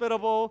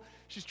hospitable.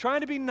 She's trying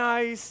to be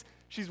nice.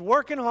 She's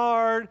working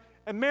hard.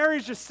 And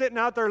Mary's just sitting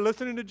out there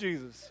listening to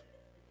Jesus.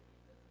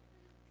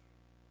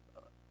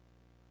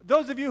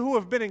 Those of you who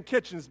have been in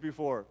kitchens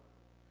before,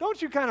 don't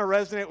you kind of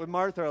resonate with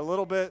Martha a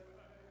little bit?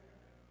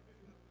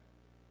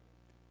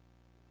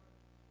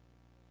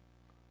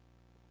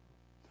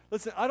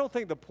 Listen, I don't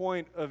think the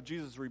point of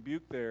Jesus'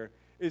 rebuke there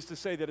is to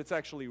say that it's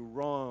actually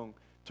wrong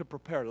to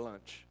prepare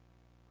lunch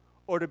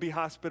or to be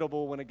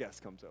hospitable when a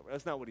guest comes over.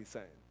 That's not what he's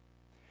saying.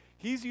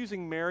 He's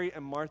using Mary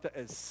and Martha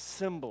as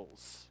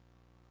symbols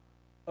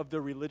of the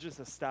religious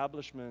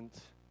establishment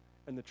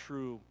and the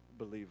true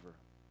believer.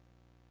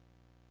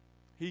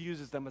 He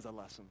uses them as a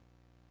lesson.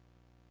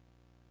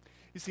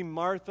 You see,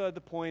 Martha,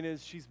 the point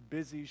is, she's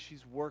busy,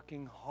 she's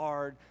working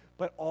hard,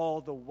 but all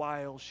the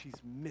while she's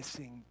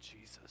missing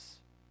Jesus.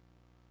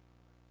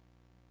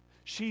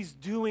 She's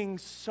doing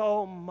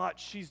so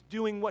much. She's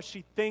doing what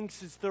she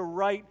thinks is the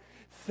right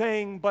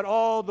thing, but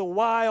all the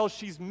while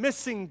she's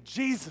missing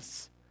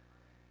Jesus.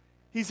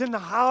 He's in the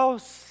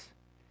house.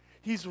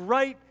 He's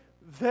right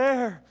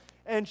there,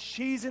 and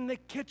she's in the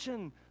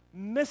kitchen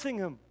missing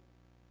him.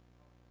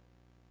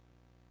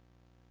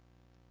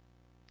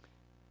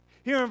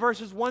 Here in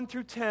verses 1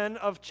 through 10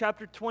 of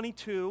chapter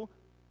 22,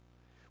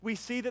 we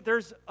see that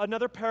there's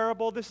another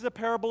parable. This is a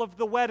parable of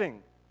the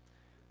wedding.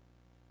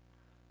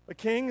 A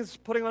king is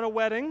putting on a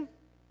wedding,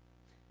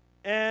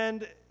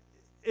 and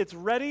it's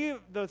ready.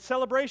 The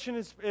celebration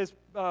is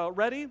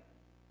ready.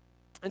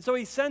 And so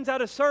he sends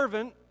out a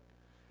servant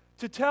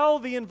to tell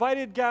the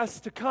invited guests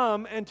to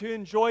come and to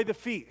enjoy the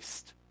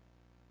feast.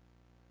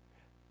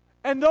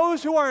 And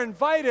those who are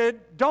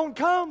invited don't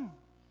come.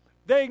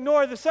 They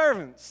ignore the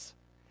servants.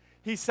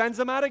 He sends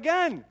them out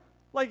again.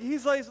 Like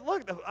he's like,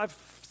 look, I've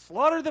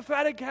slaughtered the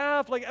fatted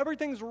calf. Like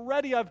everything's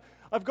ready.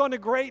 I've gone to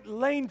great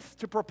lengths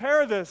to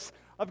prepare this.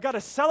 I've got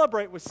to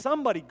celebrate with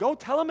somebody. Go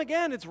tell them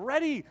again. It's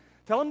ready.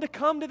 Tell them to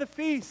come to the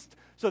feast.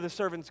 So the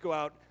servants go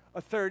out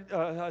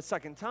a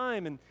second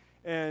time,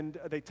 and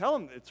they tell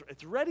him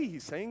it's ready.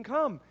 He's saying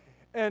come.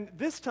 And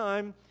this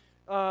time,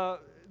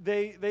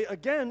 they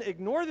again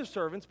ignore the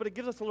servants, but it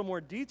gives us a little more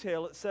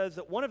detail. It says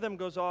that one of them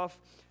goes off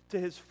to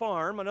his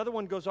farm, another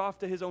one goes off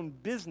to his own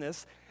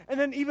business, and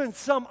then even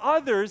some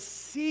others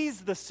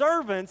seize the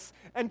servants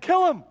and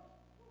kill them.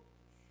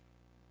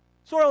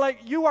 Sort of like,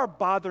 you are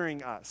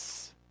bothering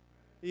us.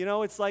 You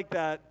know, it's like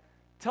that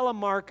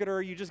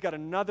telemarketer, you just got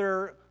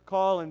another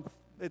call, and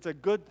it's a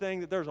good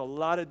thing that there's a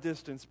lot of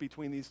distance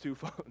between these two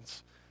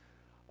phones.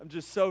 I'm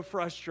just so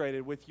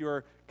frustrated with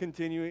your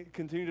continue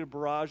to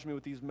barrage me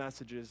with these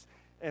messages.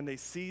 And they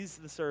seize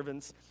the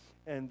servants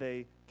and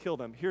they kill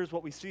them. Here's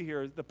what we see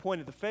here. The point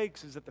of the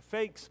fakes is that the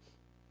fakes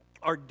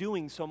are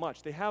doing so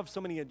much. They have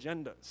so many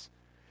agendas.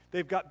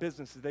 They've got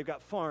businesses. They've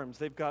got farms.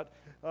 They've got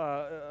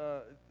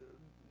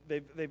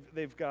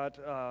they've got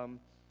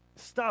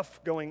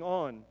stuff going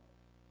on.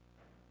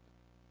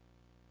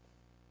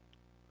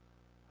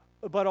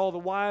 But all the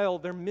while,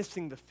 they're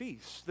missing the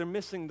feast. They're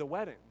missing the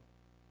wedding.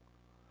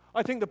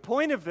 I think the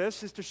point of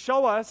this is to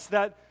show us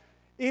that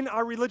in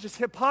our religious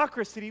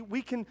hypocrisy,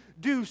 we can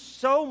do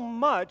so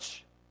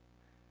much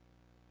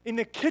in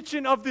the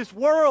kitchen of this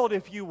world,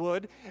 if you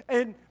would,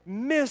 and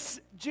miss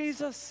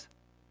Jesus.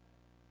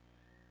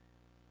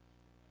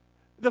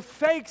 The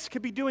fakes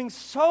could be doing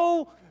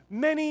so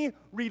many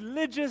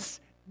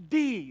religious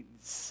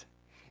deeds,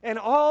 and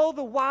all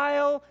the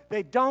while,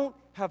 they don't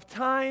have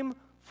time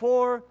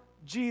for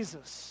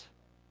Jesus.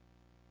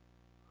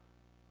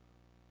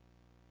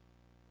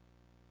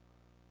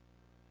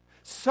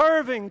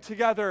 Serving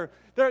together,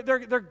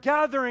 they're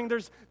gathering,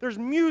 there's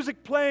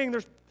music playing,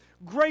 there's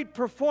great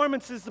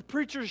performances, the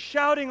preacher's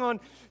shouting on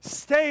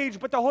stage,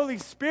 but the Holy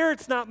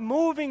Spirit's not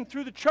moving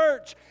through the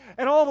church,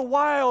 and all the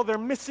while they're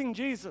missing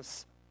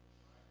Jesus.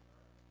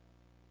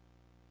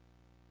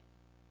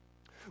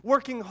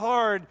 Working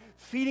hard,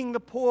 feeding the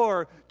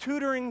poor,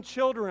 tutoring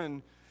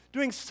children,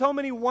 doing so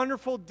many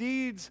wonderful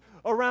deeds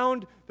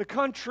around the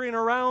country and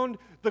around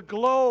the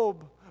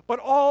globe, but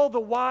all the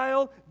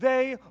while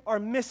they are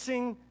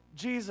missing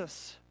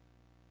Jesus.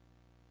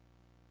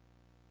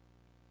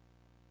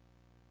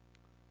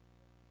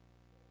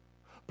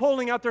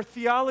 pulling out their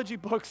theology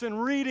books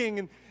and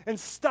reading and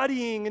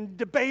studying and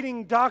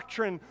debating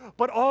doctrine,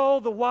 but all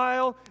the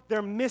while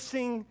they're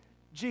missing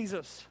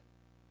Jesus.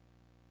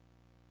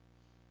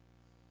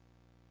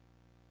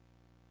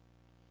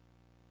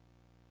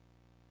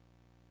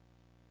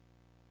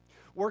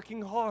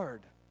 Working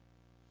hard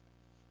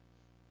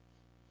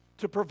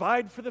to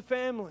provide for the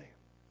family,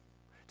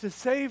 to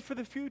save for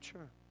the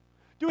future,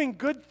 doing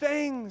good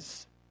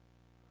things,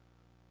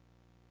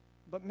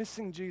 but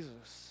missing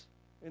Jesus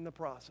in the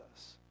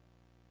process.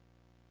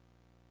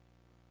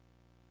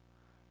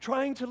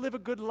 Trying to live a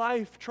good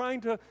life, trying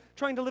to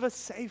live a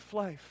safe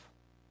life.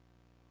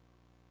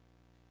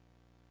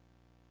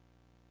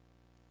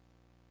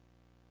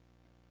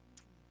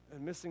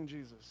 And missing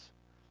Jesus.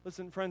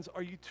 Listen, friends,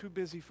 are you too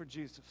busy for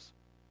Jesus?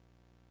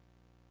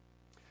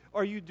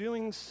 Are you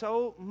doing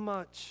so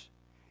much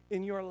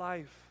in your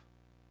life,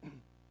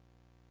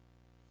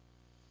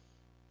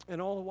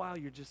 and all the while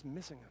you're just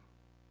missing Him?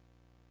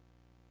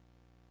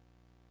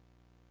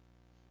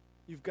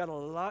 You've got a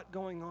lot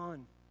going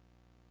on,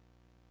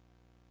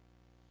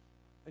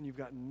 and you've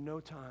got no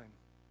time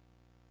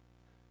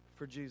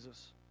for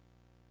Jesus.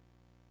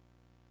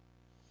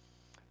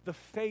 The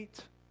fate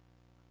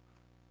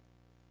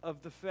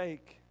of the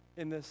fake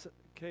in this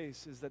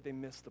case is that they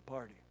miss the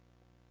party.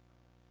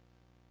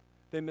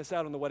 They miss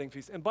out on the wedding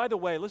feast. And by the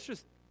way, let's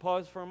just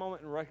pause for a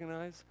moment and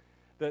recognize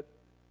that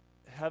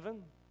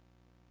heaven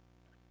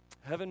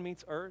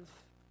meets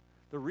earth,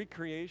 the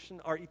recreation,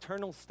 our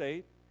eternal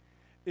state,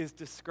 is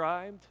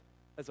described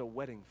as a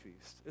wedding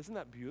feast. Isn't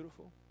that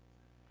beautiful?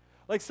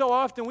 Like, so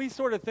often we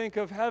sort of think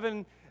of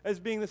heaven as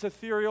being this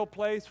ethereal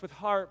place with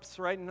harps,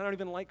 right? And I don't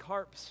even like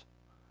harps.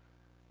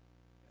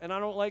 And I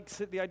don't like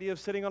the idea of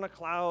sitting on a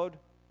cloud,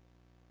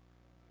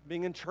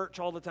 being in church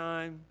all the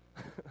time.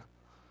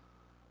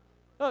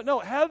 No,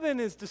 heaven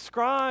is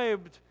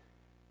described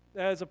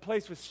as a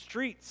place with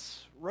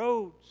streets,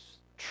 roads,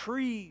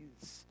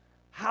 trees,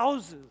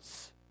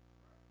 houses,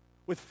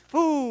 with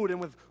food and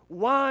with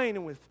wine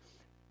and with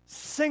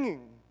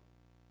singing,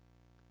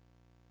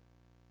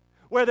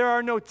 where there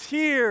are no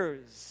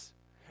tears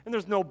and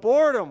there's no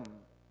boredom,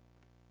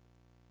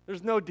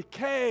 there's no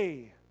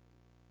decay,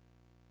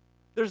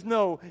 there's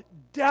no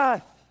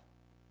death.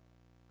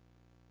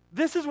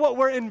 This is what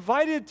we're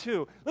invited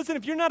to. Listen,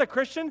 if you're not a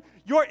Christian,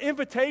 your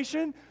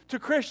invitation to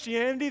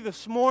Christianity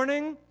this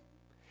morning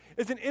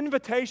is an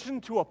invitation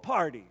to a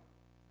party.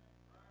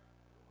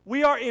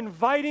 We are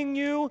inviting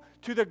you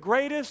to the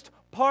greatest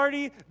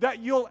party that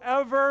you'll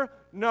ever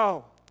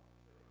know.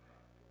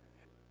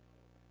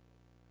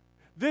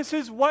 This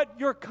is what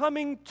you're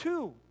coming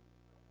to.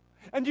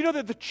 And you know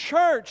that the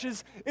church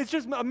is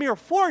just a mere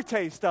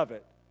foretaste of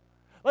it.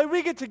 Like,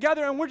 we get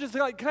together and we're just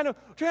like kind of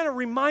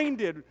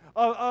reminded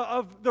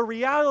of the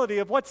reality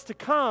of what's to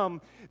come,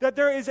 that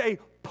there is a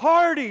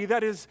party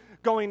that is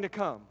going to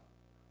come.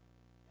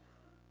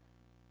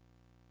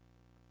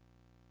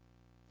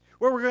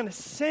 Where we're going to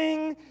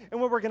sing and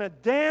where we're going to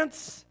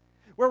dance,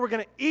 where we're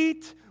going to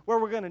eat, where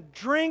we're going to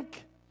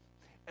drink.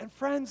 And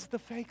friends, the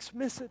fakes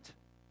miss it.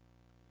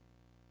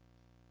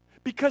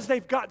 Because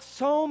they've got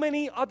so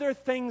many other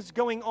things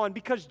going on.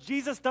 Because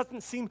Jesus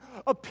doesn't seem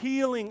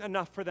appealing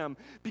enough for them.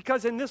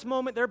 Because in this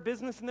moment, their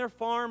business and their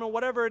farm or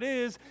whatever it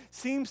is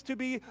seems to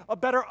be a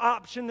better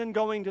option than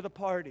going to the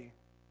party.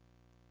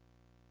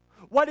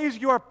 What is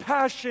your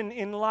passion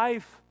in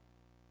life?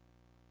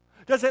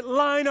 Does it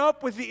line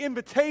up with the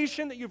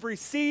invitation that you've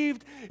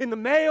received in the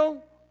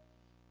mail?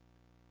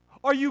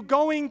 Are you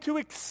going to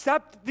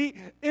accept the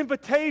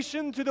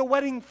invitation to the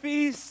wedding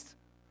feast?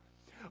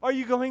 Are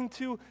you going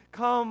to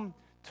come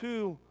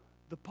to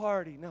the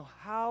party? Now,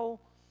 how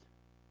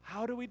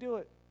do we do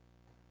it?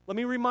 Let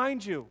me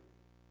remind you.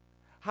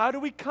 How do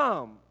we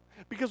come?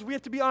 Because we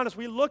have to be honest.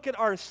 We look at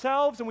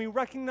ourselves and we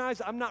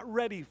recognize, I'm not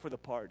ready for the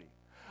party.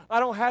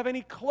 I don't have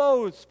any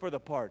clothes for the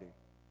party.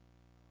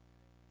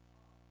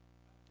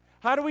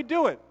 How do we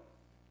do it?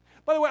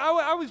 By the way,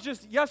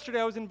 yesterday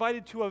I was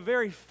invited to a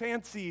very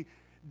fancy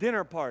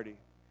dinner party.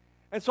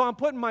 And so I'm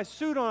putting my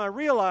suit on. I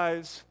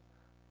realize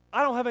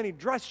I don't have any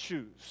dress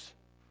shoes.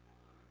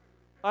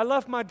 I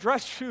left my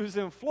dress shoes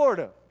in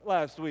Florida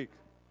last week.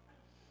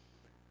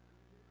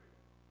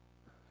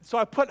 So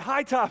I put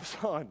high tops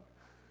on.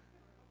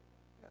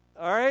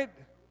 All right?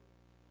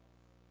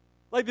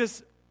 Like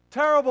this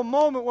terrible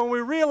moment when we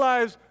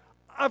realize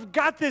I've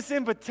got this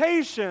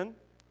invitation,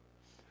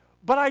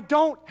 but I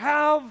don't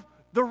have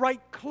the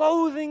right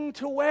clothing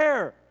to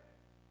wear.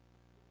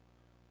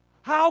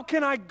 How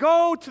can I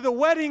go to the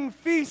wedding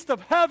feast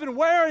of heaven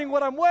wearing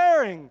what I'm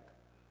wearing?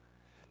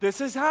 This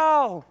is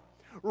how.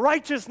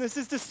 Righteousness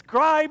is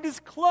described as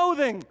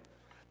clothing.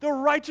 The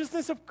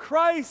righteousness of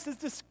Christ is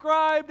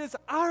described as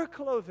our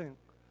clothing.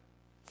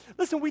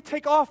 Listen, we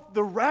take off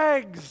the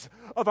rags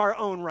of our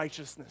own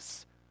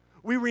righteousness.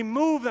 We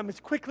remove them as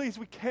quickly as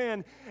we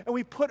can, and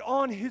we put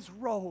on His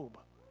robe.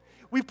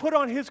 We put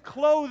on His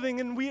clothing,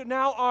 and we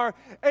now are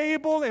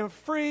able and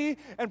free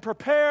and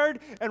prepared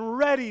and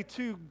ready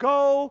to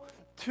go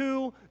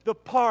to the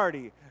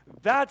party.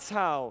 That's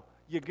how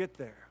you get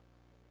there.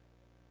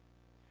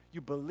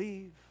 you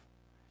believe,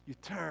 you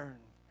turn,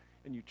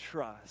 and you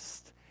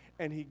trust.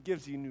 And he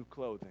gives you new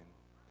clothing.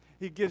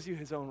 He gives you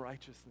his own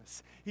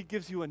righteousness. He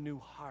gives you a new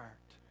heart.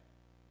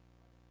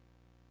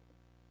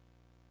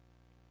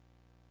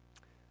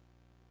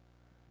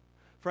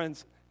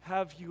 Friends,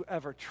 have you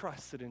ever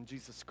trusted in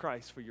Jesus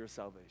Christ for your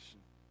salvation?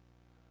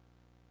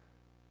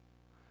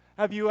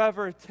 Have you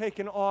ever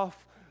taken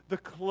off the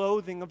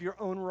clothing of your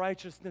own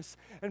righteousness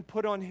and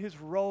put on his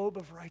robe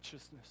of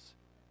righteousness?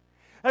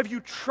 Have you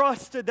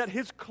trusted that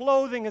his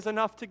clothing is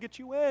enough to get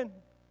you in?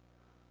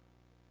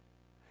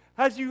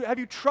 Have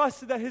you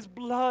trusted that his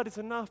blood is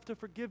enough to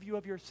forgive you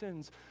of your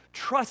sins?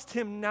 Trust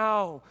him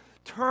now.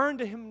 Turn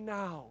to him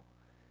now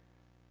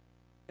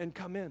and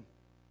come in.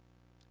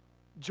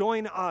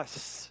 Join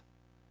us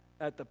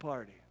at the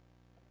party.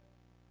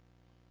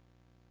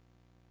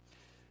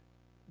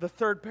 The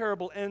third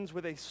parable ends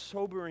with a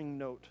sobering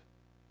note.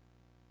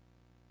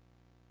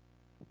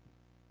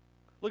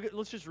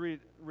 Let's just read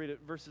it,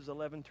 verses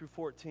 11 through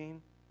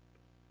 14.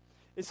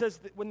 It says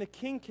that when the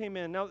king came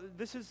in, now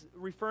this is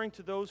referring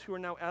to those who are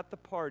now at the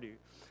party.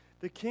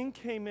 The king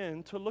came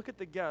in to look at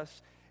the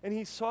guests, and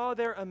he saw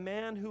there a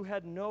man who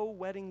had no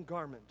wedding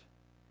garment.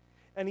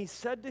 And he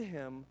said to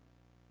him,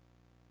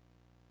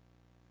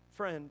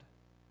 "Friend,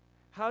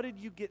 how did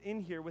you get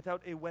in here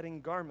without a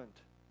wedding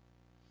garment?"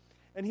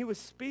 And he was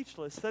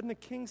speechless. Then the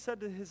king said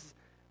to his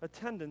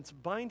attendants,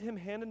 "Bind him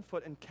hand and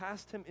foot and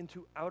cast him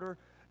into outer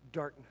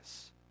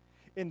darkness.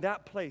 In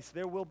that place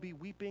there will be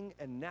weeping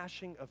and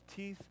gnashing of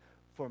teeth,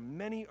 for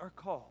many are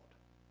called,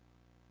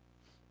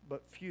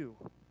 but few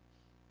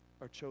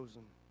are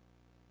chosen."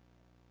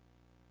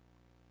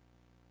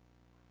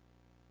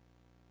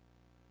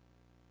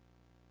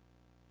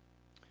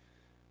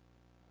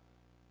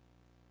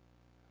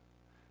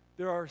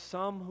 There are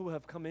some who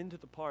have come into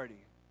the party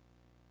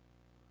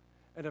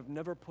and have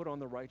never put on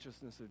the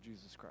righteousness of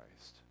Jesus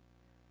Christ.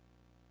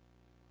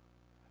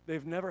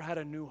 They've never had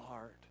a new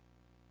heart.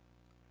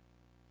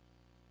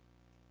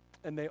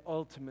 And they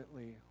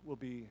ultimately will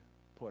be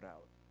put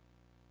out.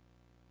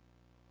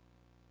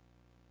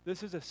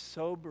 This is a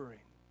sobering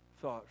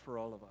thought for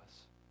all of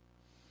us,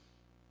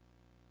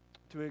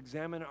 to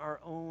examine our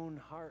own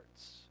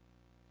hearts.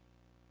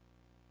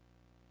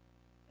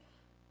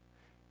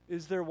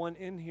 Is there one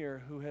in here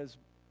who has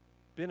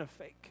been a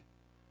fake?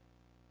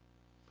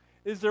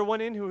 Is there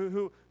one in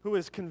who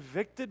is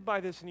convicted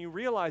by this, and you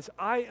realize,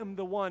 I am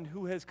the one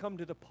who has come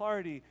to the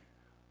party,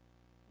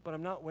 but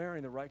I'm not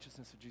wearing the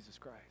righteousness of Jesus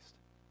Christ?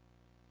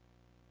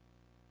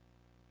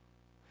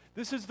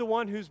 This is the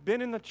one who's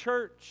been in the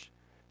church.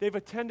 They've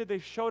attended,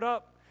 they've showed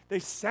up, they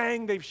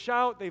sang, they've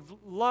shouted, they've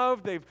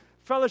loved, they've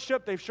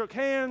fellowshiped, they've shook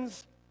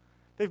hands.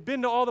 They've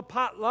been to all the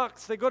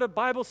potlucks. They go to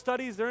Bible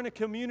studies. They're in a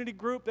community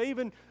group. They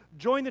even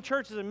joined the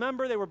church as a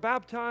member. They were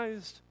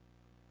baptized.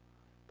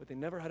 But they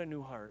never had a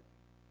new heart.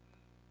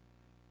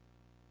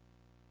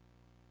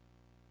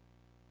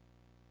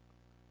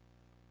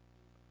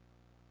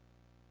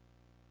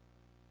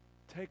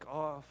 Take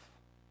off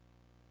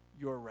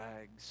your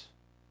rags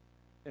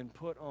and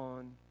put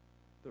on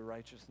the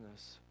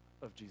righteousness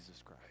of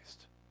Jesus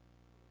Christ.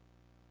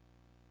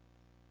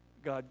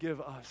 God,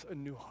 give us a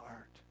new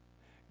heart.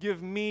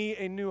 Give me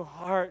a new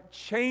heart.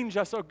 Change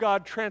us, oh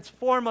God.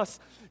 Transform us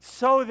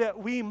so that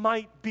we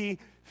might be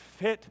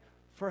fit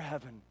for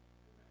heaven.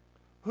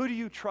 Who do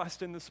you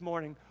trust in this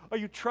morning? Are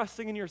you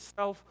trusting in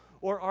yourself,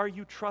 or are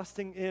you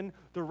trusting in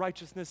the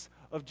righteousness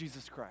of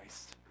Jesus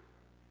Christ?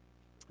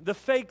 The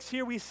fakes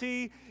here we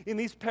see in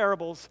these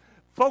parables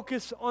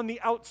focus on the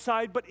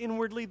outside, but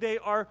inwardly they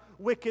are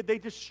wicked. They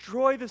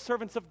destroy the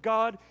servants of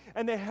God,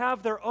 and they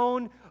have their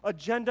own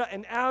agenda,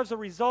 and as a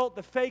result,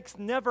 the fakes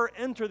never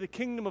enter the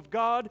kingdom of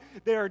God.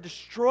 They are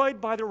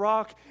destroyed by the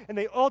rock, and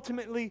they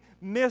ultimately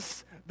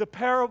miss the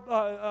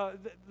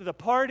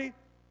party.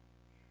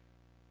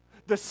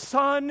 The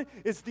son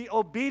is the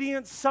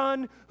obedient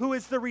son, who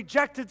is the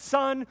rejected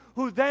son,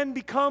 who then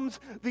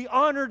becomes the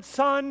honored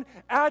son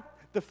at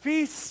the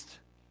feast.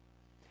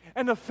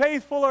 And the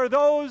faithful are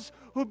those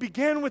who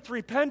begin with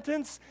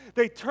repentance.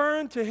 They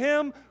turn to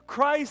him,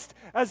 Christ,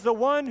 as the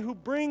one who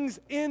brings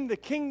in the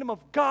kingdom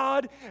of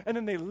God, and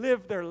then they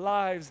live their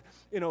lives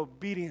in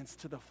obedience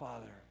to the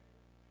Father.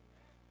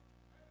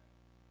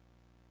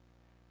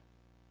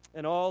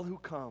 And all who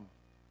come,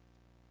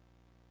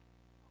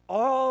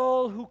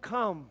 all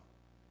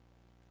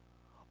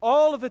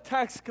of the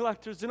tax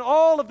collectors and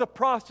all of the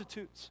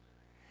prostitutes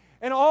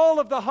and all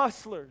of the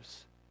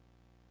hustlers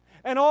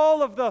and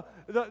all of the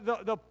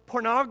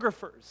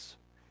pornographers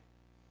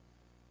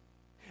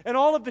and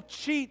all of the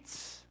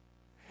cheats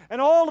and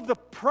all of the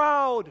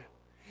proud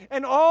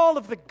and all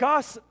of the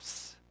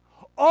gossips,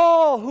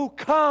 all who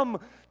come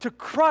to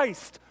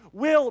Christ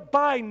will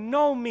by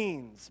no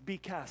means be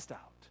cast out.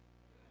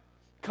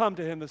 Come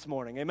to him this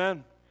morning.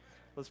 Amen?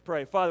 Let's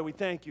pray. Father, we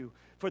thank you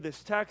for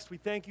this text. We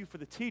thank you for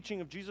the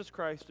teaching of Jesus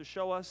Christ to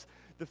show us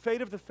the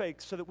fate of the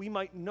fakes so that we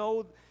might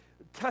know,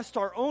 test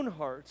our own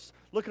hearts,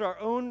 look at our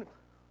own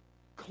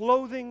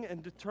clothing,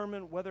 and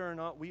determine whether or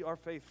not we are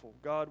faithful.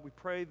 God, we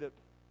pray that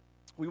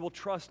We will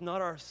trust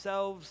not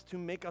ourselves to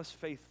make us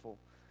faithful,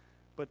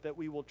 but that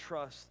we will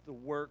trust the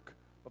work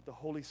of the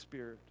Holy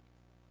Spirit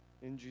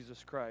in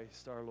Jesus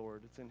Christ our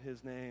Lord. It's in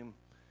his name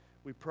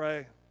we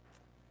pray.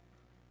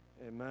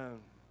 Amen.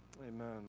 Amen.